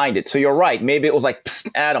agenda behind it. So you're right. Maybe it was like,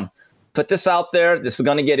 Adam, put this out there. This is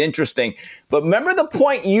going to get interesting. But remember the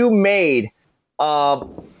point you made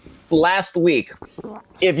last week.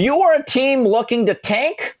 If you are a team looking to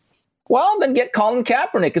tank, well, then get Colin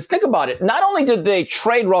Kaepernick. Because think about it. Not only did they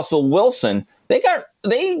trade Russell Wilson,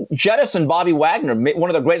 they jettisoned Bobby Wagner, one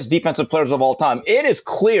of the greatest defensive players of all time. It is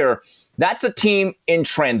clear that's a team in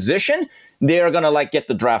transition. They're going to get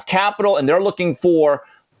the draft capital, and they're looking for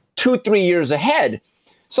 2-3 years ahead.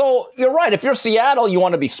 So you're right. If you're Seattle, you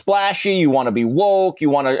want to be splashy, you want to be woke, you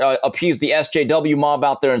want to appease the SJW mob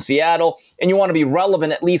out there in Seattle, and you want to be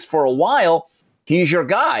relevant at least for a while. He's your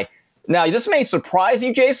guy. Now, this may surprise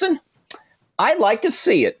you, Jason. I'd like to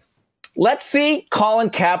see it. Let's see Colin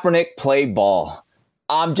Kaepernick play ball.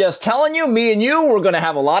 I'm just telling you, me and you, we're going to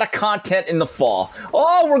have a lot of content in the fall.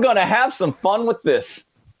 Oh, we're going to have some fun with this.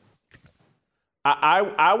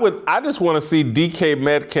 I just want to see DK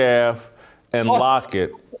Metcalf and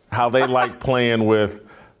Lockett, how they like playing with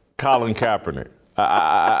Colin Kaepernick.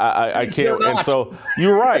 I can't. And so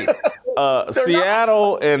you're right.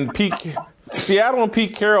 Seattle and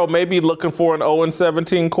Pete Carroll may be looking for an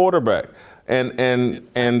 0-17 quarterback, and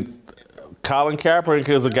Colin Kaepernick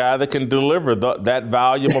is a guy that can deliver that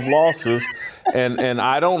volume of losses, and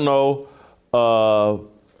I don't know.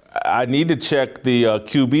 I need to check the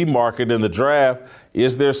QB market in the draft.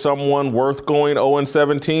 Is there someone worth going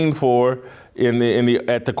 0-17 for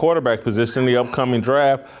at the quarterback position in the upcoming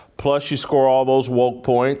draft? Plus, you score all those woke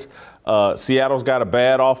points. Seattle's got a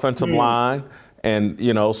bad offensive line, and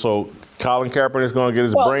so Colin Kaepernick is going to get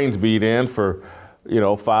his brains beat in for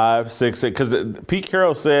 5, 6, 8. Because Pete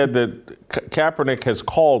Carroll said that Kaepernick has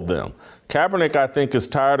called them. Kaepernick, I think, is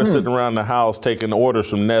tired of sitting around the house taking orders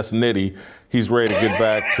from Ness Nitty. He's ready to get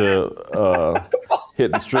back to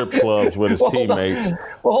hitting strip clubs with his teammates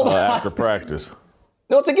after practice.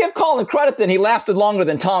 No, to give Colin credit, then he lasted longer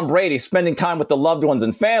than Tom Brady, spending time with the loved ones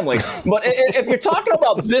and family. But if you're talking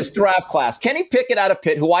about this draft class, Kenny Pickett out of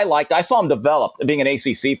Pitt, who I liked, I saw him develop, being an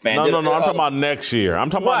ACC fan. No, I'm talking about next year. I'm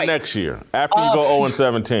talking about next year, after you go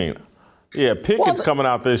 0-17. Yeah, Pickett's coming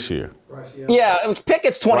out this year. Yeah,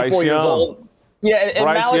 Pickett's 24 years old. Yeah,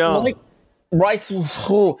 and Bryce,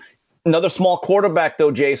 another small quarterback,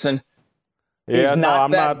 though, Jason. Yeah,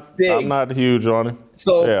 I'm not huge on him.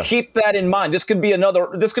 So keep that in mind. This could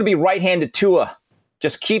be right-handed Tua.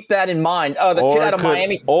 Just keep that in mind. The kid out of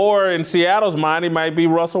Miami. Or in Seattle's mind, he might be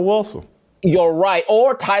Russell Wilson. You're right.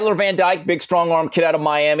 Or Tyler Van Dyke, big strong arm kid out of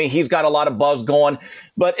Miami. He's got a lot of buzz going.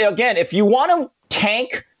 But again, if you want to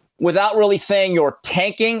tank without really saying you're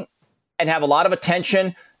tanking and have a lot of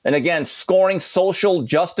attention, and again, scoring social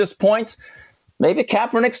justice points, maybe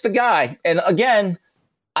Kaepernick's the guy. And again,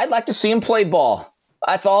 I'd like to see him play ball.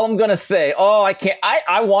 That's all I'm going to say. Oh, I can't.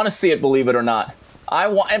 I want to see it, believe it or not.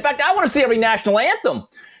 In fact, I want to see every national anthem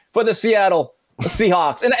for the Seattle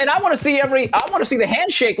Seahawks. And I want to see the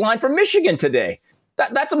handshake line from Michigan today.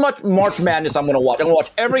 That's a March Madness I'm going to watch. I'm going to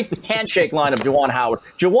watch every handshake line of Juwan Howard.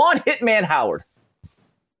 Juwan Hitman Howard.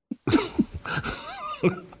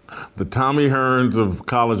 The Tommy Hearns of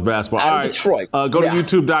college basketball. All right, Detroit. Go to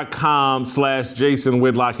youtube.com/Jason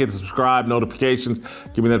Whitlock. Hit subscribe, notifications.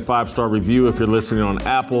 Give me that 5-star review if you're listening on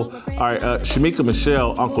Apple. All right, Shamika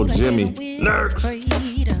Michelle, Uncle Jimmy. Next.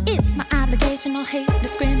 It's my obligation, no hate,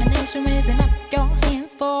 discrimination, raising up your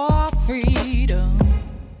hands for freedom.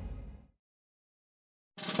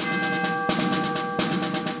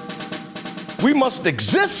 We must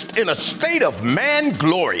exist in a state of man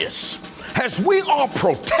glorious, as we are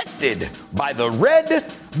protected by the red,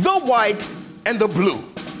 the white, and the blue.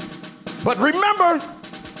 But remember,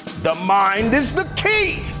 the mind is the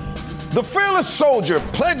key. The fearless soldier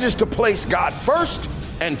pledges to place God first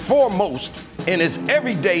and foremost in his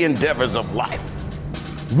everyday endeavors of life.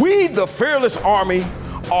 We, the fearless army,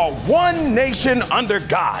 are one nation under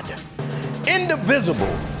God,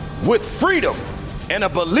 indivisible, with freedom and a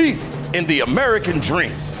belief in the American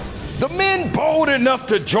dream. The men bold enough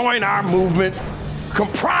to join our movement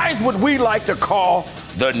comprise what we like to call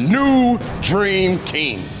the New Dream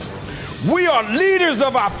Team. We are leaders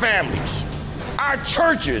of our families, our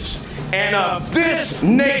churches, and of this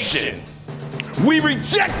nation. We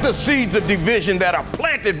reject the seeds of division that are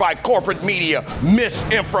planted by corporate media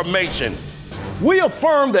misinformation. We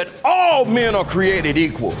affirm that all men are created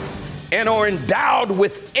equal and are endowed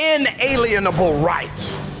with inalienable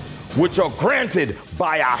rights, which are granted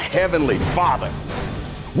by our Heavenly Father.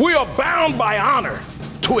 We are bound by honor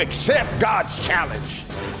to accept God's challenge,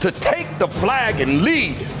 to take the flag and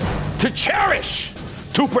lead, to cherish,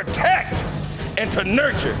 to protect, and to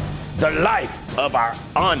nurture the life of our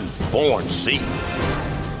unborn seed.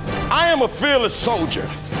 I am a fearless soldier,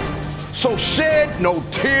 so shed no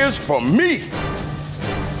tears for me.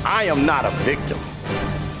 I am not a victim.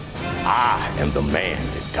 I am the man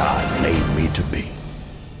that God made me to be.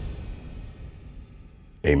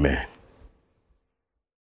 Amen.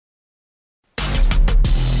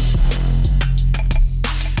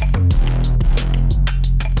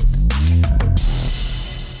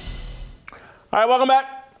 All right, welcome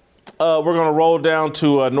back. We're going to roll down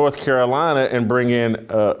to North Carolina and bring in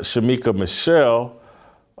Shamika Michelle.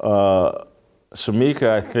 Shamika,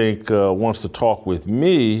 I think, wants to talk with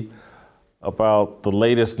me about the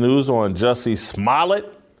latest news on Jussie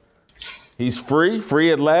Smollett. He's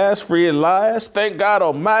free at last, free at last. Thank God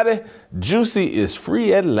Almighty, Juicy is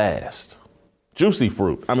free at last. Juicy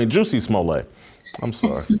Smollett. I'm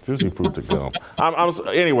sorry, Juicy fruit to go.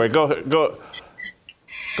 Anyway, go ahead.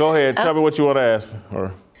 Tell me what you want to ask me.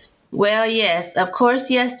 Well, yes, of course,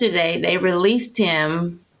 yesterday they released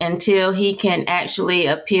him until he can actually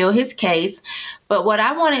appeal his case. But what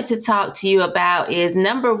I wanted to talk to you about is,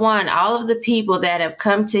 number one, all of the people that have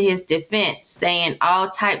come to his defense saying all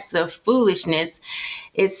types of foolishness,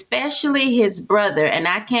 especially his brother. And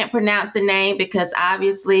I can't pronounce the name because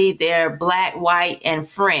obviously they're black, white, and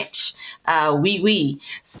French. Oui.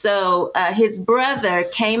 So his brother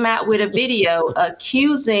came out with a video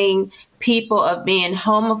accusing people of being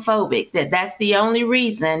homophobic, that's the only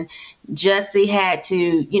reason Jussie had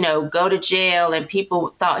to, go to jail, and people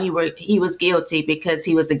thought he was guilty because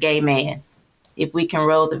he was a gay man. If we can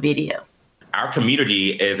roll the video. Our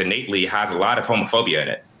community has a lot of homophobia in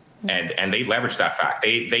it, and they leveraged that fact.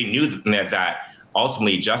 They knew that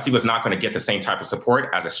ultimately Jussie was not going to get the same type of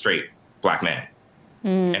support as a straight black man,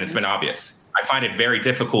 and it's been obvious. I find it very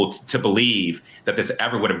difficult to believe that this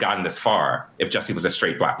ever would have gotten this far if Jussie was a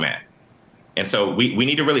straight black man. And so we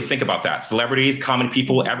need to really think about that. Celebrities, common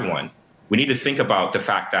people, everyone. We need to think about the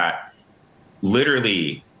fact that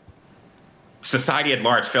literally society at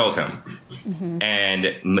large failed him. Mm-hmm.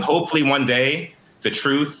 And hopefully one day the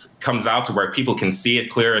truth comes out to where people can see it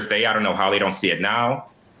clear as day. I don't know how they don't see it now,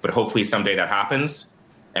 but hopefully someday that happens.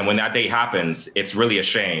 And when that day happens, it's really a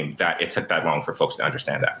shame that it took that long for folks to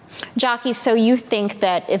understand that. Jockey, so you think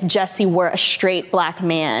that if Jussie were a straight black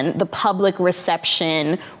man, the public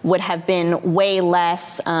reception would have been way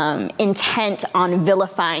less intent on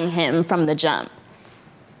vilifying him from the jump?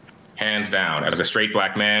 Hands down. As a straight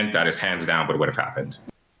black man, that is hands down what would have happened.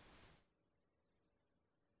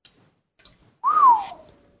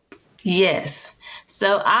 Yes.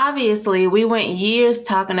 So obviously we went years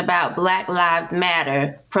talking about Black Lives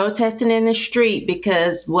Matter, protesting in the street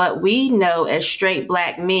because what we know as straight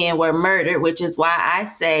black men were murdered, which is why I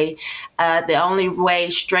say the only way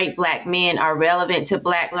straight black men are relevant to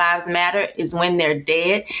Black Lives Matter is when they're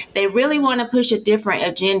dead. They really want to push a different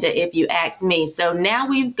agenda, if you ask me. So now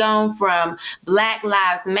we've gone from Black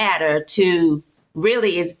Lives Matter to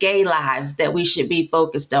really it's gay lives that we should be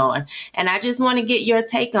focused on. And I just want to get your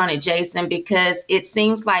take on it, Jason, because it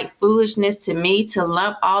seems like foolishness to me to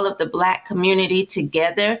lump all of the black community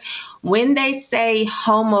together. When they say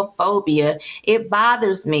homophobia, it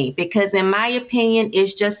bothers me because in my opinion,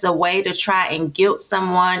 it's just a way to try and guilt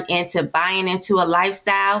someone into buying into a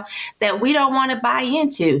lifestyle that we don't want to buy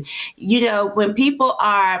into. When people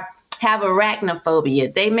have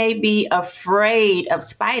arachnophobia, they may be afraid of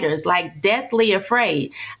spiders, like deathly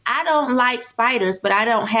afraid. I don't like spiders, but I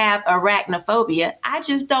don't have arachnophobia. I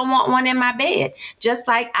just don't want one in my bed, just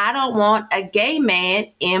like I don't want a gay man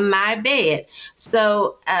in my bed.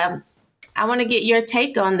 So I want to get your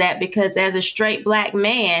take on that, because as a straight black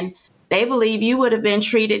man, they believe you would have been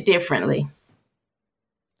treated differently.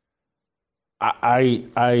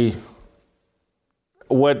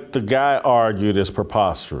 What the guy argued is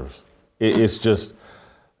preposterous. It's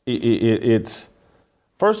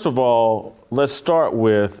first of all, let's start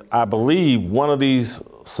with, I believe one of these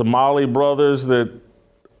Somali brothers that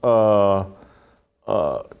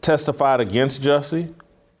testified against Jussie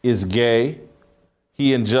is gay.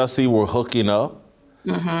 He and Jussie were hooking up.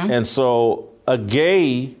 Mm-hmm. And so a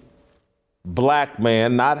gay black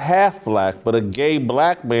man, not half black, but a gay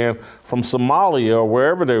black man from Somalia or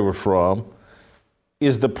wherever they were from,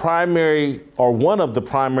 is the primary or one of the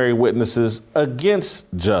primary witnesses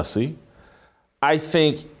against Jussie. I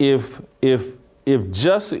think if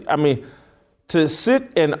Jussie, to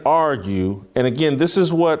sit and argue, and again, this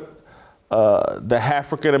is what the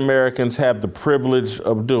African Americans have the privilege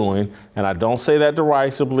of doing, and I don't say that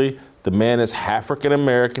derisively. The man is African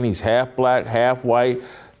American, he's half black, half white,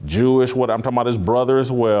 Jewish, what I'm talking about his brother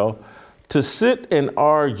as well. To sit and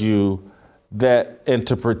argue that and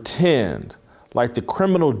to pretend like the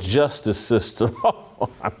criminal justice system,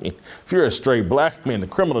 if you're a straight black man, the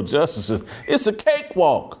criminal justice system, it's a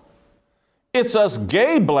cakewalk. It's us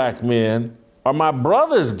gay black men, or my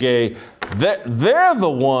brother's gay, that they're the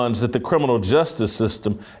ones that the criminal justice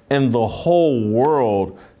system and the whole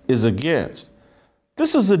world is against.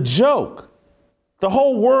 This is a joke. The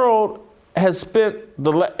whole world has spent,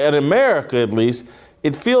 in America at least,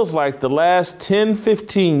 it feels like the last 10,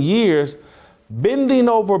 15 years bending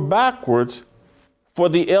over backwards for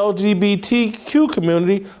the LGBTQ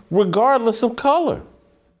community, regardless of color.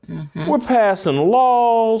 Mm-hmm. We're passing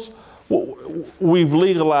laws. we've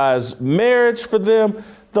legalized marriage for them.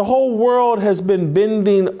 The whole world has been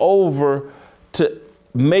bending over to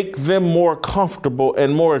make them more comfortable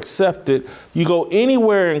and more accepted. You go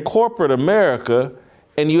anywhere in corporate America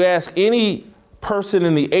and you ask any person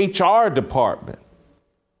in the HR department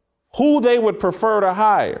who they would prefer to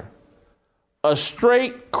hire, a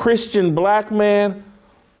straight Christian black man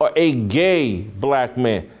or a gay black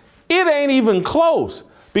man. It ain't even close,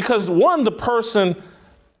 because one, the person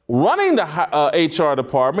running the HR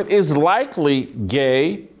department is likely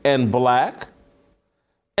gay and black.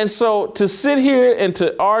 And so to sit here and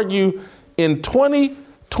to argue in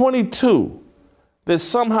 2022 that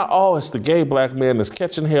somehow, it's the gay black man that's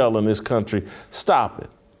catching hell in this country, stop it.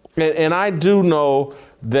 And I do know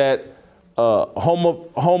that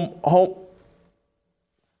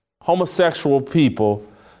homosexual people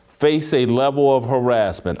face a level of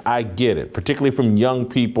harassment. I get it, particularly from young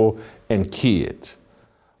people and kids.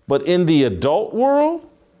 But in the adult world,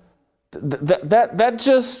 that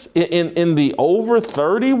just in the over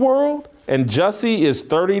 30 world, and Jussie is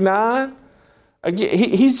 39, again,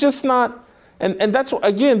 he's just not, and that's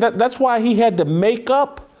again that's why he had to make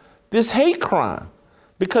up this hate crime,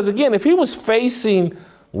 because again, if he was facing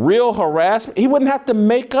real harassment, he wouldn't have to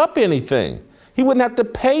make up anything. He wouldn't have to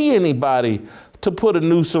pay anybody to put a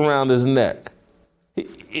noose around his neck.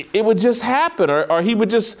 It would just happen, or he would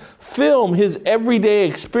just film his everyday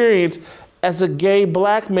experience as a gay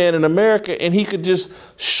black man in America, and he could just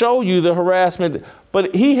show you the harassment.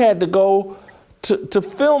 But he had to go to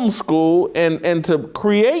film school and to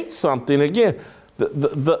create something. Again,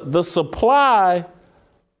 the supply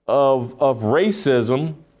of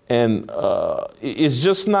racism and is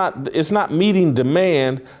just not meeting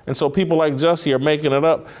demand, and so people like Jussie are making it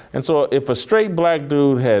up. And so if a straight black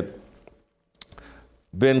dude had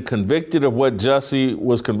been convicted of what Jussie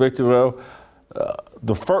was convicted of,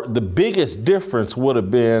 the biggest difference would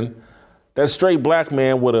have been that straight black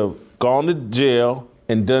man would have gone to jail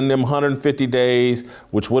and done them 150 days,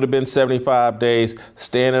 which would have been 75 days,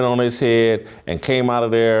 standing on his head, and came out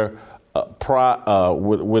of there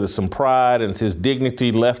with some pride and his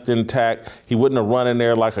dignity left intact. He wouldn't have run in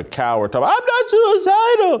there like a coward, talking, I'm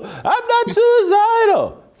not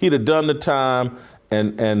suicidal. He'd have done the time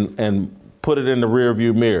and put it in the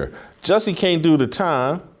rearview mirror. Jussie can't do the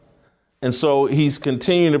time, and so he's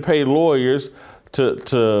continuing to pay lawyers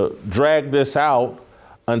to drag this out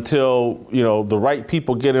until, the right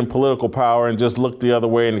people get in political power and just look the other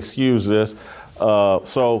way and excuse this.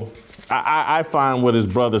 So I find what his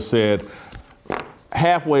brother said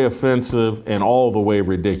halfway offensive and all the way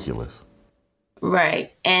ridiculous.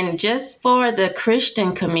 Right. And just for the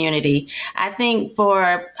Christian community, I think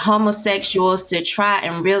for homosexuals to try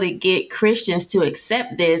and really get Christians to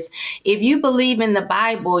accept this, if you believe in the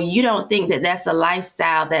Bible, you don't think that that's a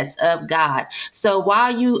lifestyle that's of God. So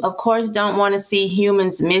while you, of course, don't want to see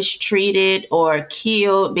humans mistreated or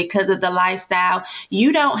killed because of the lifestyle,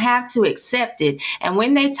 you don't have to accept it. And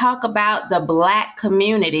when they talk about the Black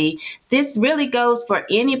community, this really goes for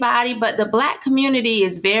anybody, but the Black community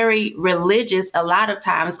is very religious a lot of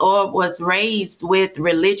times, or was raised with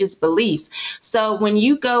religious beliefs. So when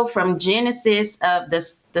you go from Genesis of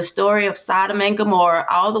the story of Sodom and Gomorrah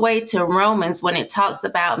all the way to Romans, when it talks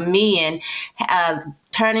about men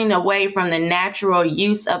turning away from the natural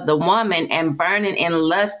use of the woman and burning in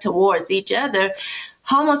lust towards each other,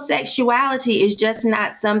 homosexuality is just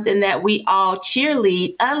not something that we all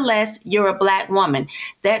cheerlead unless you're a Black woman.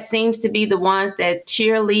 That seems to be the ones that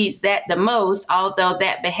cheerleads that the most, although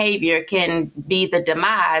that behavior can be the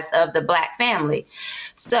demise of the Black family.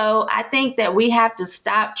 So I think that we have to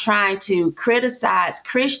stop trying to criticize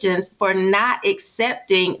Christians for not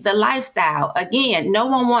accepting the lifestyle. Again, no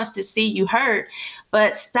one wants to see you hurt,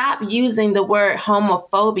 but stop using the word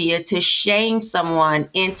homophobia to shame someone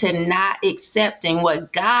into not accepting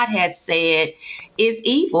what God has said is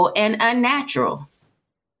evil and unnatural.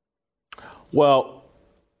 Well,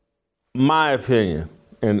 my opinion,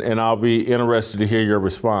 and I'll be interested to hear your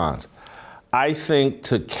response. I think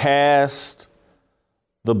to cast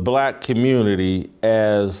the Black community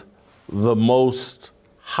as the most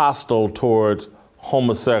hostile towards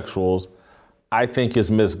homosexuals, I think is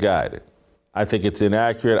misguided. I think it's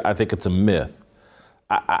inaccurate. I think it's a myth.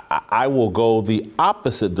 I will go the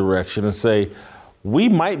opposite direction and say we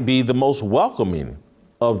might be the most welcoming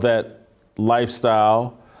of that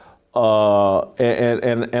lifestyle.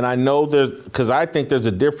 And I know because I think there's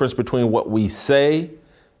a difference between what we say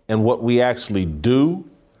and what we actually do.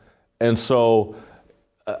 And so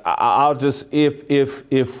I'll just,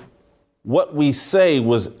 if what we say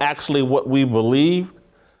was actually what we believed,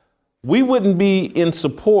 we wouldn't be in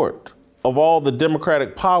support of all the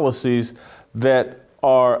Democratic policies that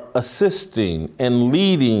are assisting and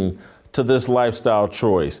leading to this lifestyle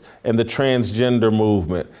choice and the transgender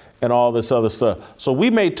movement and all this other stuff. So we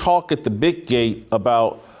may talk at the big gate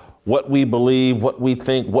about what we believe, what we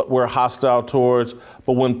think, what we're hostile towards,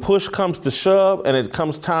 but when push comes to shove and it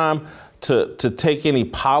comes time to take any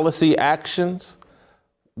policy actions,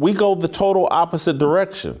 we go the total opposite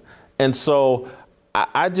direction. And so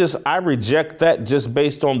I reject that just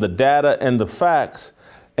based on the data and the facts.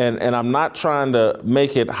 And I'm not trying to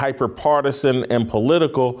make it hyper partisan and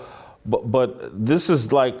political, but this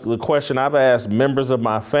is like the question I've asked members of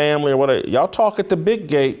my family or whatever. Y'all talk at the big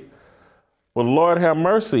gate. Well, Lord have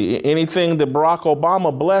mercy. Anything that Barack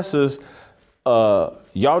Obama blesses,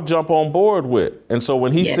 y'all jump on board with. And so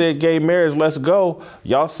when he said gay marriage, let's go,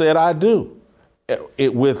 y'all said I do.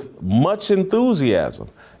 It with much enthusiasm.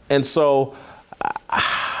 And so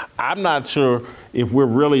I'm not sure if we're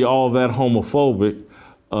really all that homophobic.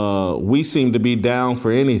 We seem to be down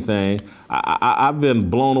for anything. I've been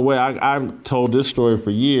blown away. I've told this story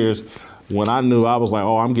for years when I knew I was like,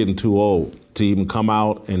 oh, I'm getting too old to even come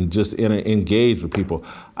out and just engage with people.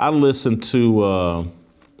 I listened to,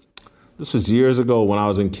 this was years ago when I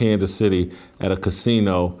was in Kansas City at a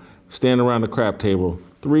casino, standing around the crap table,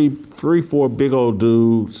 three, four big old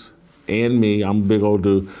dudes and me, I'm a big old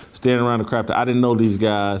dude, standing around the crap table. I didn't know these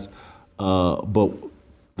guys, but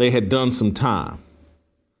they had done some time.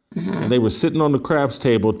 Mm-hmm. And they were sitting on the craps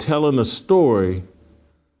table telling a story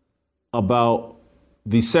about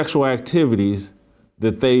the sexual activities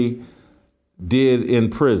that they did in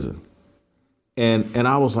prison. And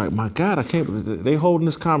I was like, my God, I can't believe they holding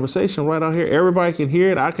this conversation right out here. Everybody can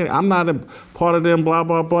hear it. I'm not a part of them, blah,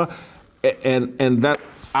 blah, blah. And that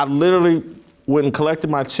I literally went and collected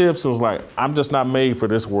my chips and was like, I'm just not made for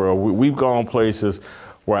this world. We've gone places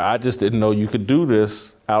where I just didn't know you could do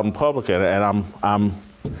this out in public. And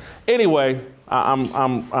anyway,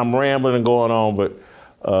 I'm rambling and going on, but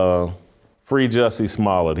free Jussie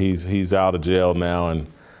Smollett. He's out of jail now. And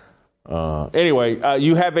anyway,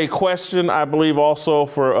 you have a question, I believe, also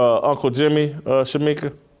for Uncle Jimmy,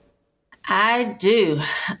 Shamika? I do.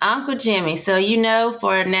 Uncle Jimmy. So, you know,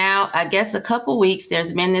 for now, I guess a couple weeks,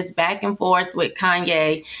 there's been this back and forth with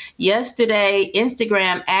Kanye. Yesterday,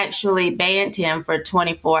 Instagram actually banned him for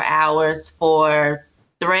 24 hours for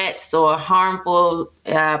threats or harmful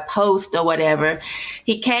posts or whatever.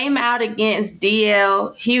 He came out against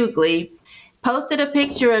DL Hughley, posted a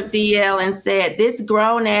picture of DL and said, this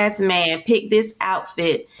grown-ass man picked this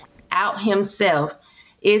outfit out himself.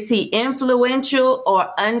 Is he influential or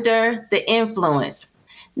under the influence?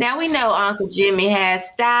 Now we know Uncle Jimmy has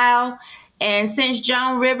style, and since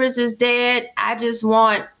Joan Rivers is dead, I just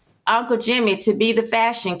want Uncle Jimmy to be the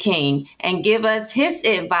fashion king and give us his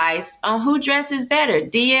advice on who dresses better,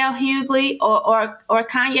 DL Hughley or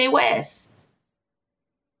Kanye West.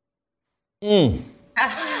 What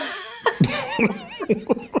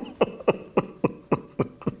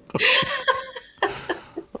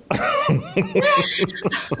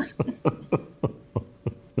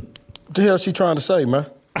the hell is she trying to say, man?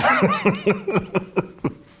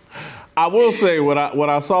 I will say, when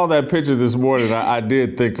I saw that picture this morning, I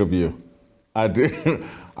did think of you. I did.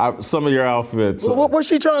 Some of your outfits. What's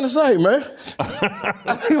she trying to say, man?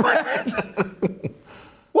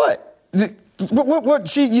 What? What?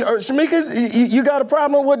 Shamika, you got a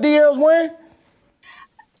problem with what DL's wearing?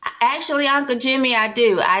 Actually, Uncle Jimmy, I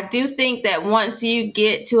do. I do think that once you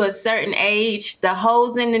get to a certain age, the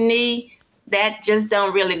holes in the knee, that just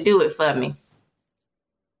don't really do it for me.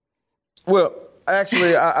 Well,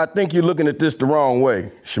 actually, I think you're looking at this the wrong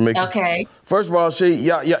way, Shamika. Okay. First of all, see,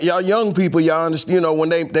 y'all young people, y'all understand, you know, when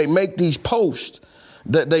they make these posts,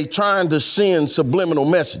 that they trying to send subliminal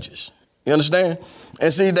messages. You understand?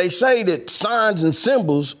 And see, they say that signs and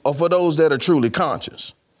symbols are for those that are truly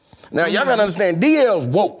conscious. Now, y'all gotta understand, DL's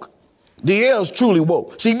woke. DL's truly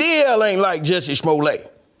woke. See, DL ain't like Jussie Smollett.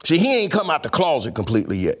 See, he ain't come out the closet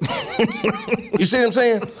completely yet. You see what I'm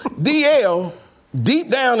saying? DL, deep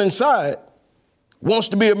down inside, wants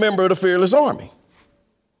to be a member of the Fearless Army.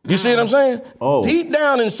 You see what I'm saying? Oh. Deep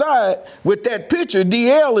down inside, with that picture,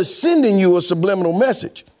 DL is sending you a subliminal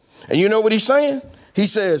message. And you know what he's saying? He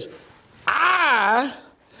says, I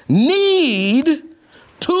need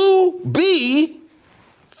to be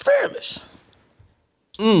fearless.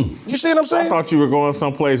 You see what I'm saying? I thought you were going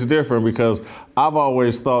someplace different because I've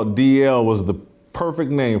always thought DL was the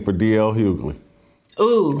perfect name for DL Hughley.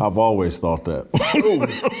 Ooh. I've always thought that.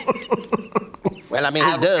 Well, I mean,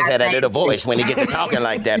 he does have that little voice when he gets to talking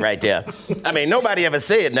like that right there. I mean, nobody ever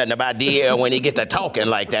said nothing about DL when he gets to talking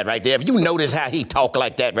like that right there. If you notice how he talk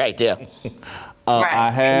like that right there. Right.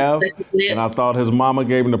 I have, Lips. and I thought his mama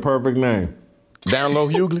gave him the perfect name. Down low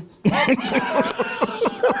Hughley?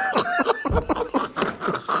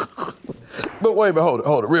 But wait a minute,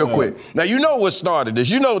 hold it, real quick. Now, you know what started this.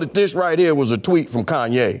 You know that this right here was a tweet from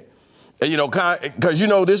Kanye. And, because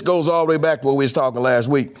this goes all the way back to what we was talking last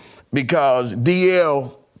week, because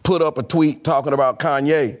DL put up a tweet talking about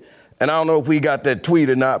Kanye. And I don't know if we got that tweet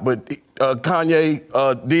or not, but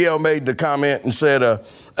DL made the comment and said,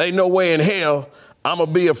 ain't no way in hell I'm going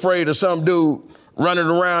to be afraid of some dude running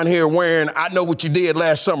around here wearing I know what you did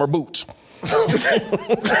last summer boots. I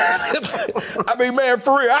mean, man,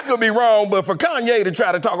 for real, I could be wrong, but for Kanye to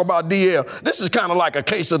try to talk about DL, this is kind of like a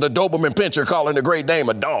case of the Doberman Pinscher calling the Great Dane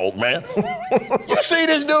a dog, man. You see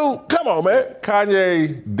this dude? Come on, man.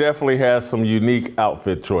 Kanye definitely has some unique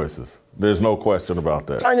outfit choices. There's no question about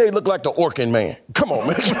that. Kanye looked like the Orkin man. Come on,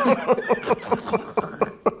 man.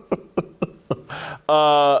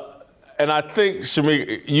 And I think,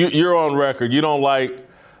 Shamika, you're on record. You don't like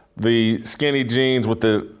the skinny jeans with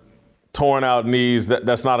the torn out knees.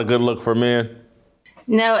 That's not a good look for men.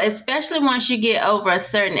 No, especially once you get over a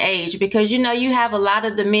certain age, because you have a lot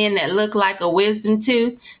of the men that look like a wisdom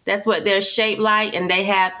tooth. That's what they're shaped like, and they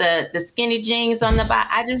have the skinny jeans on the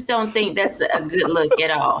bottom. I just don't think that's a good look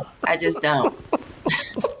at all. I just don't.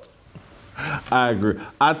 I agree.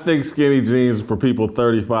 I think skinny jeans for people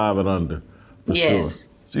 35 and under. Yes.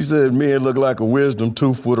 Sure. She said men look like a wisdom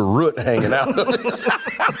tooth with a root hanging out.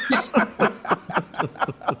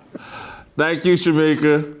 Thank you,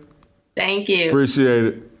 Shamika. Thank you. Appreciate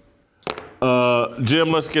it.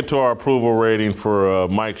 Jim, let's get to our approval rating for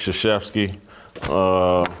Mike Krzyzewski.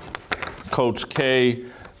 Coach K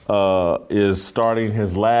is starting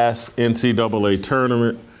his last NCAA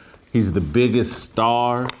tournament. He's the biggest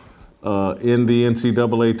star in the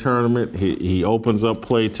NCAA tournament. He opens up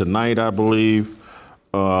play tonight, I believe.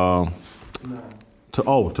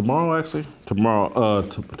 Tomorrow, actually?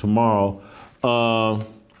 Tomorrow.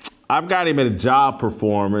 I've got him at a job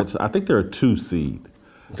performance. I think they're a 2 seed.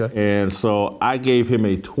 Okay. And so I gave him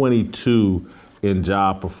a 22 in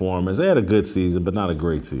job performance. They had a good season, but not a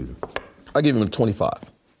great season. I give him a 25.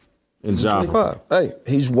 In job 25. Hey,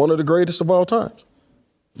 he's one of the greatest of all times.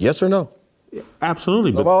 Yes or no? Yeah,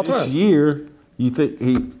 absolutely. But all this time. year, you think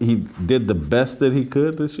he did the best that he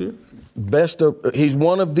could this year? He's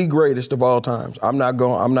one of the greatest of all times. I'm not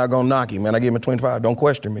gonna knock him, man. I gave him a 25. Don't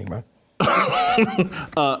question me, man.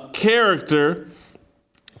 Character,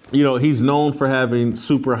 he's known for having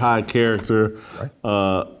super high character.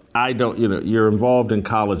 Right. You're involved in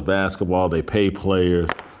college basketball. They pay players.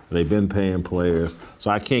 They've been paying players.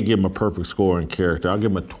 So I can't give him a perfect score in character. I'll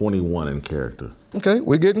give him a 21 in character. Okay,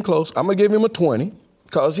 we're getting close. I'm going to give him a 20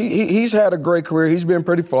 because he's had a great career. He's been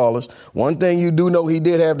pretty flawless. One thing you do know, he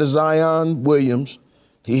did have the Zion Williams.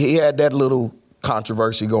 He had that little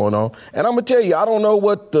controversy going on. And I'm going to tell you, I don't know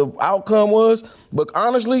what the outcome was, but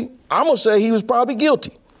honestly, I'm going to say he was probably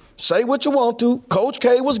guilty. Say what you want to. Coach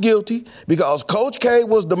K was guilty because Coach K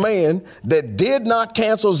was the man that did not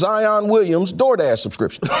cancel Zion Williams' DoorDash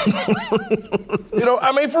subscription. For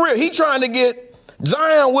real,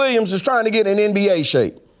 Zion Williams is trying to get in NBA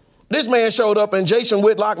shape. This man showed up in Jason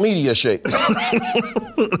Whitlock media shape.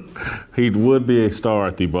 He would be a star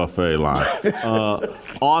at the buffet line.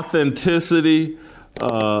 Authenticity,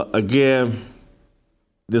 again,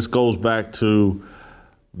 this goes back to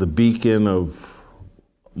the beacon of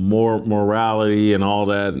more morality and all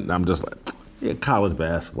that. And I'm just like, college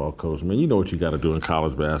basketball coach, man, you know what you got to do in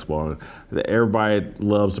college basketball. Everybody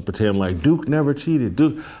loves to pretend like Duke never cheated.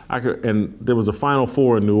 And there was a Final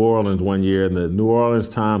Four in New Orleans one year, and the New Orleans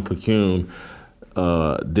Times-Picayune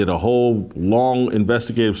did a whole long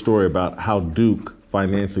investigative story about how Duke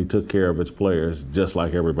financially took care of its players just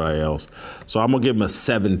like everybody else. So I'm going to give them a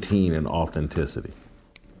 17 in authenticity.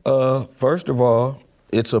 First of all,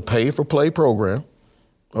 it's a pay-for-play program.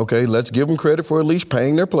 Okay, let's give them credit for at least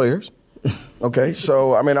paying their players. Okay,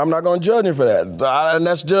 so, I'm not going to judge him for that, and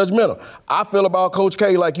that's judgmental. I feel about Coach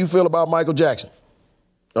K like you feel about Michael Jackson.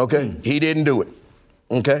 Okay, He didn't do it.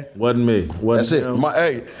 Okay? Wasn't me. That's it.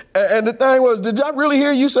 And the thing was, did y'all really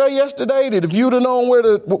hear you say yesterday that if you'd have known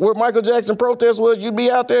where Michael Jackson protest was, you'd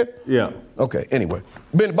be out there? Yeah. Okay, anyway.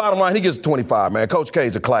 The bottom line, he gets a 25, man. Coach K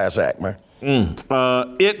is a class act, man.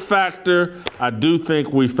 It factor, I do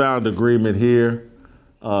think we found agreement here.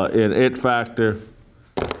 In it factor,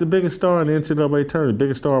 it's the biggest star in the NCAA tournament,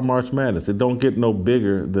 biggest star in March Madness. It don't get no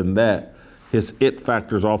bigger than that. His it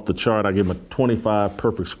factor's off the chart. I give him a 25,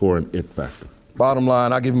 perfect score in it factor. Bottom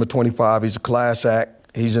line, I give him a 25. He's a class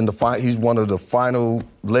act. He's one of the final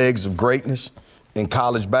legs of greatness in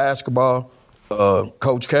college basketball.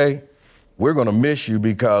 Coach K, we're going to miss you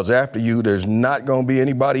because after you, there's not going to be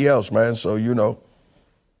anybody else, man. So,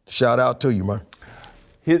 shout out to you, man.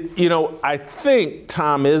 I think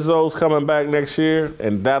Tom Izzo's coming back next year,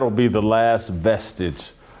 and that'll be the last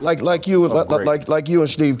vestige. Like you and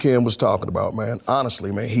Steve Kim was talking about, man.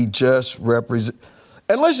 Honestly, man, he just represents.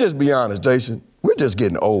 And let's just be honest, Jason. We're just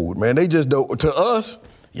getting old, man. They just don't. To us,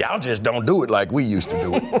 y'all just don't do it like we used to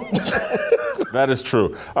do it. That is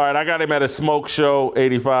true. All right, I got him at a smoke show,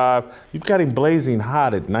 85. You've got him blazing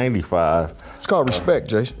hot at 95. It's called respect,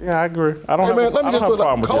 Jason. Yeah, I agree. I don't have a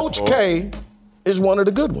problem with Coach K is one of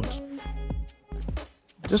the good ones.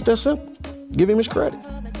 Just that simple. Give him his credit.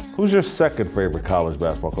 Who's your second favorite college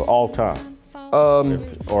basketball coach all time?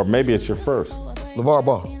 Or maybe it's your first. LeVar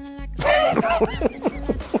Ball.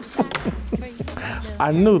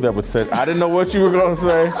 I knew that would say. I didn't know what you were going to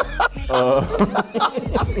say.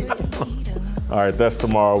 All right, that's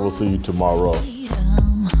tomorrow. We'll see you tomorrow.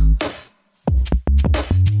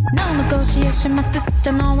 No negotiation, my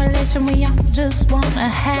sister, no relation. We all just wanna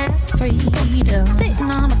have freedom. Sitting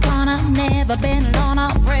on a corner, never been alone.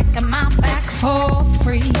 I'll break my back for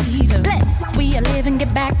freedom. Blessed, we are living,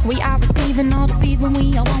 get back. We are receiving, no deceiving.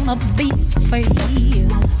 We all wanna be free.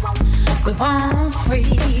 We want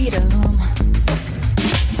freedom.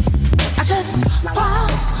 I just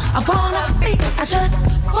wanna be. I just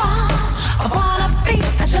want.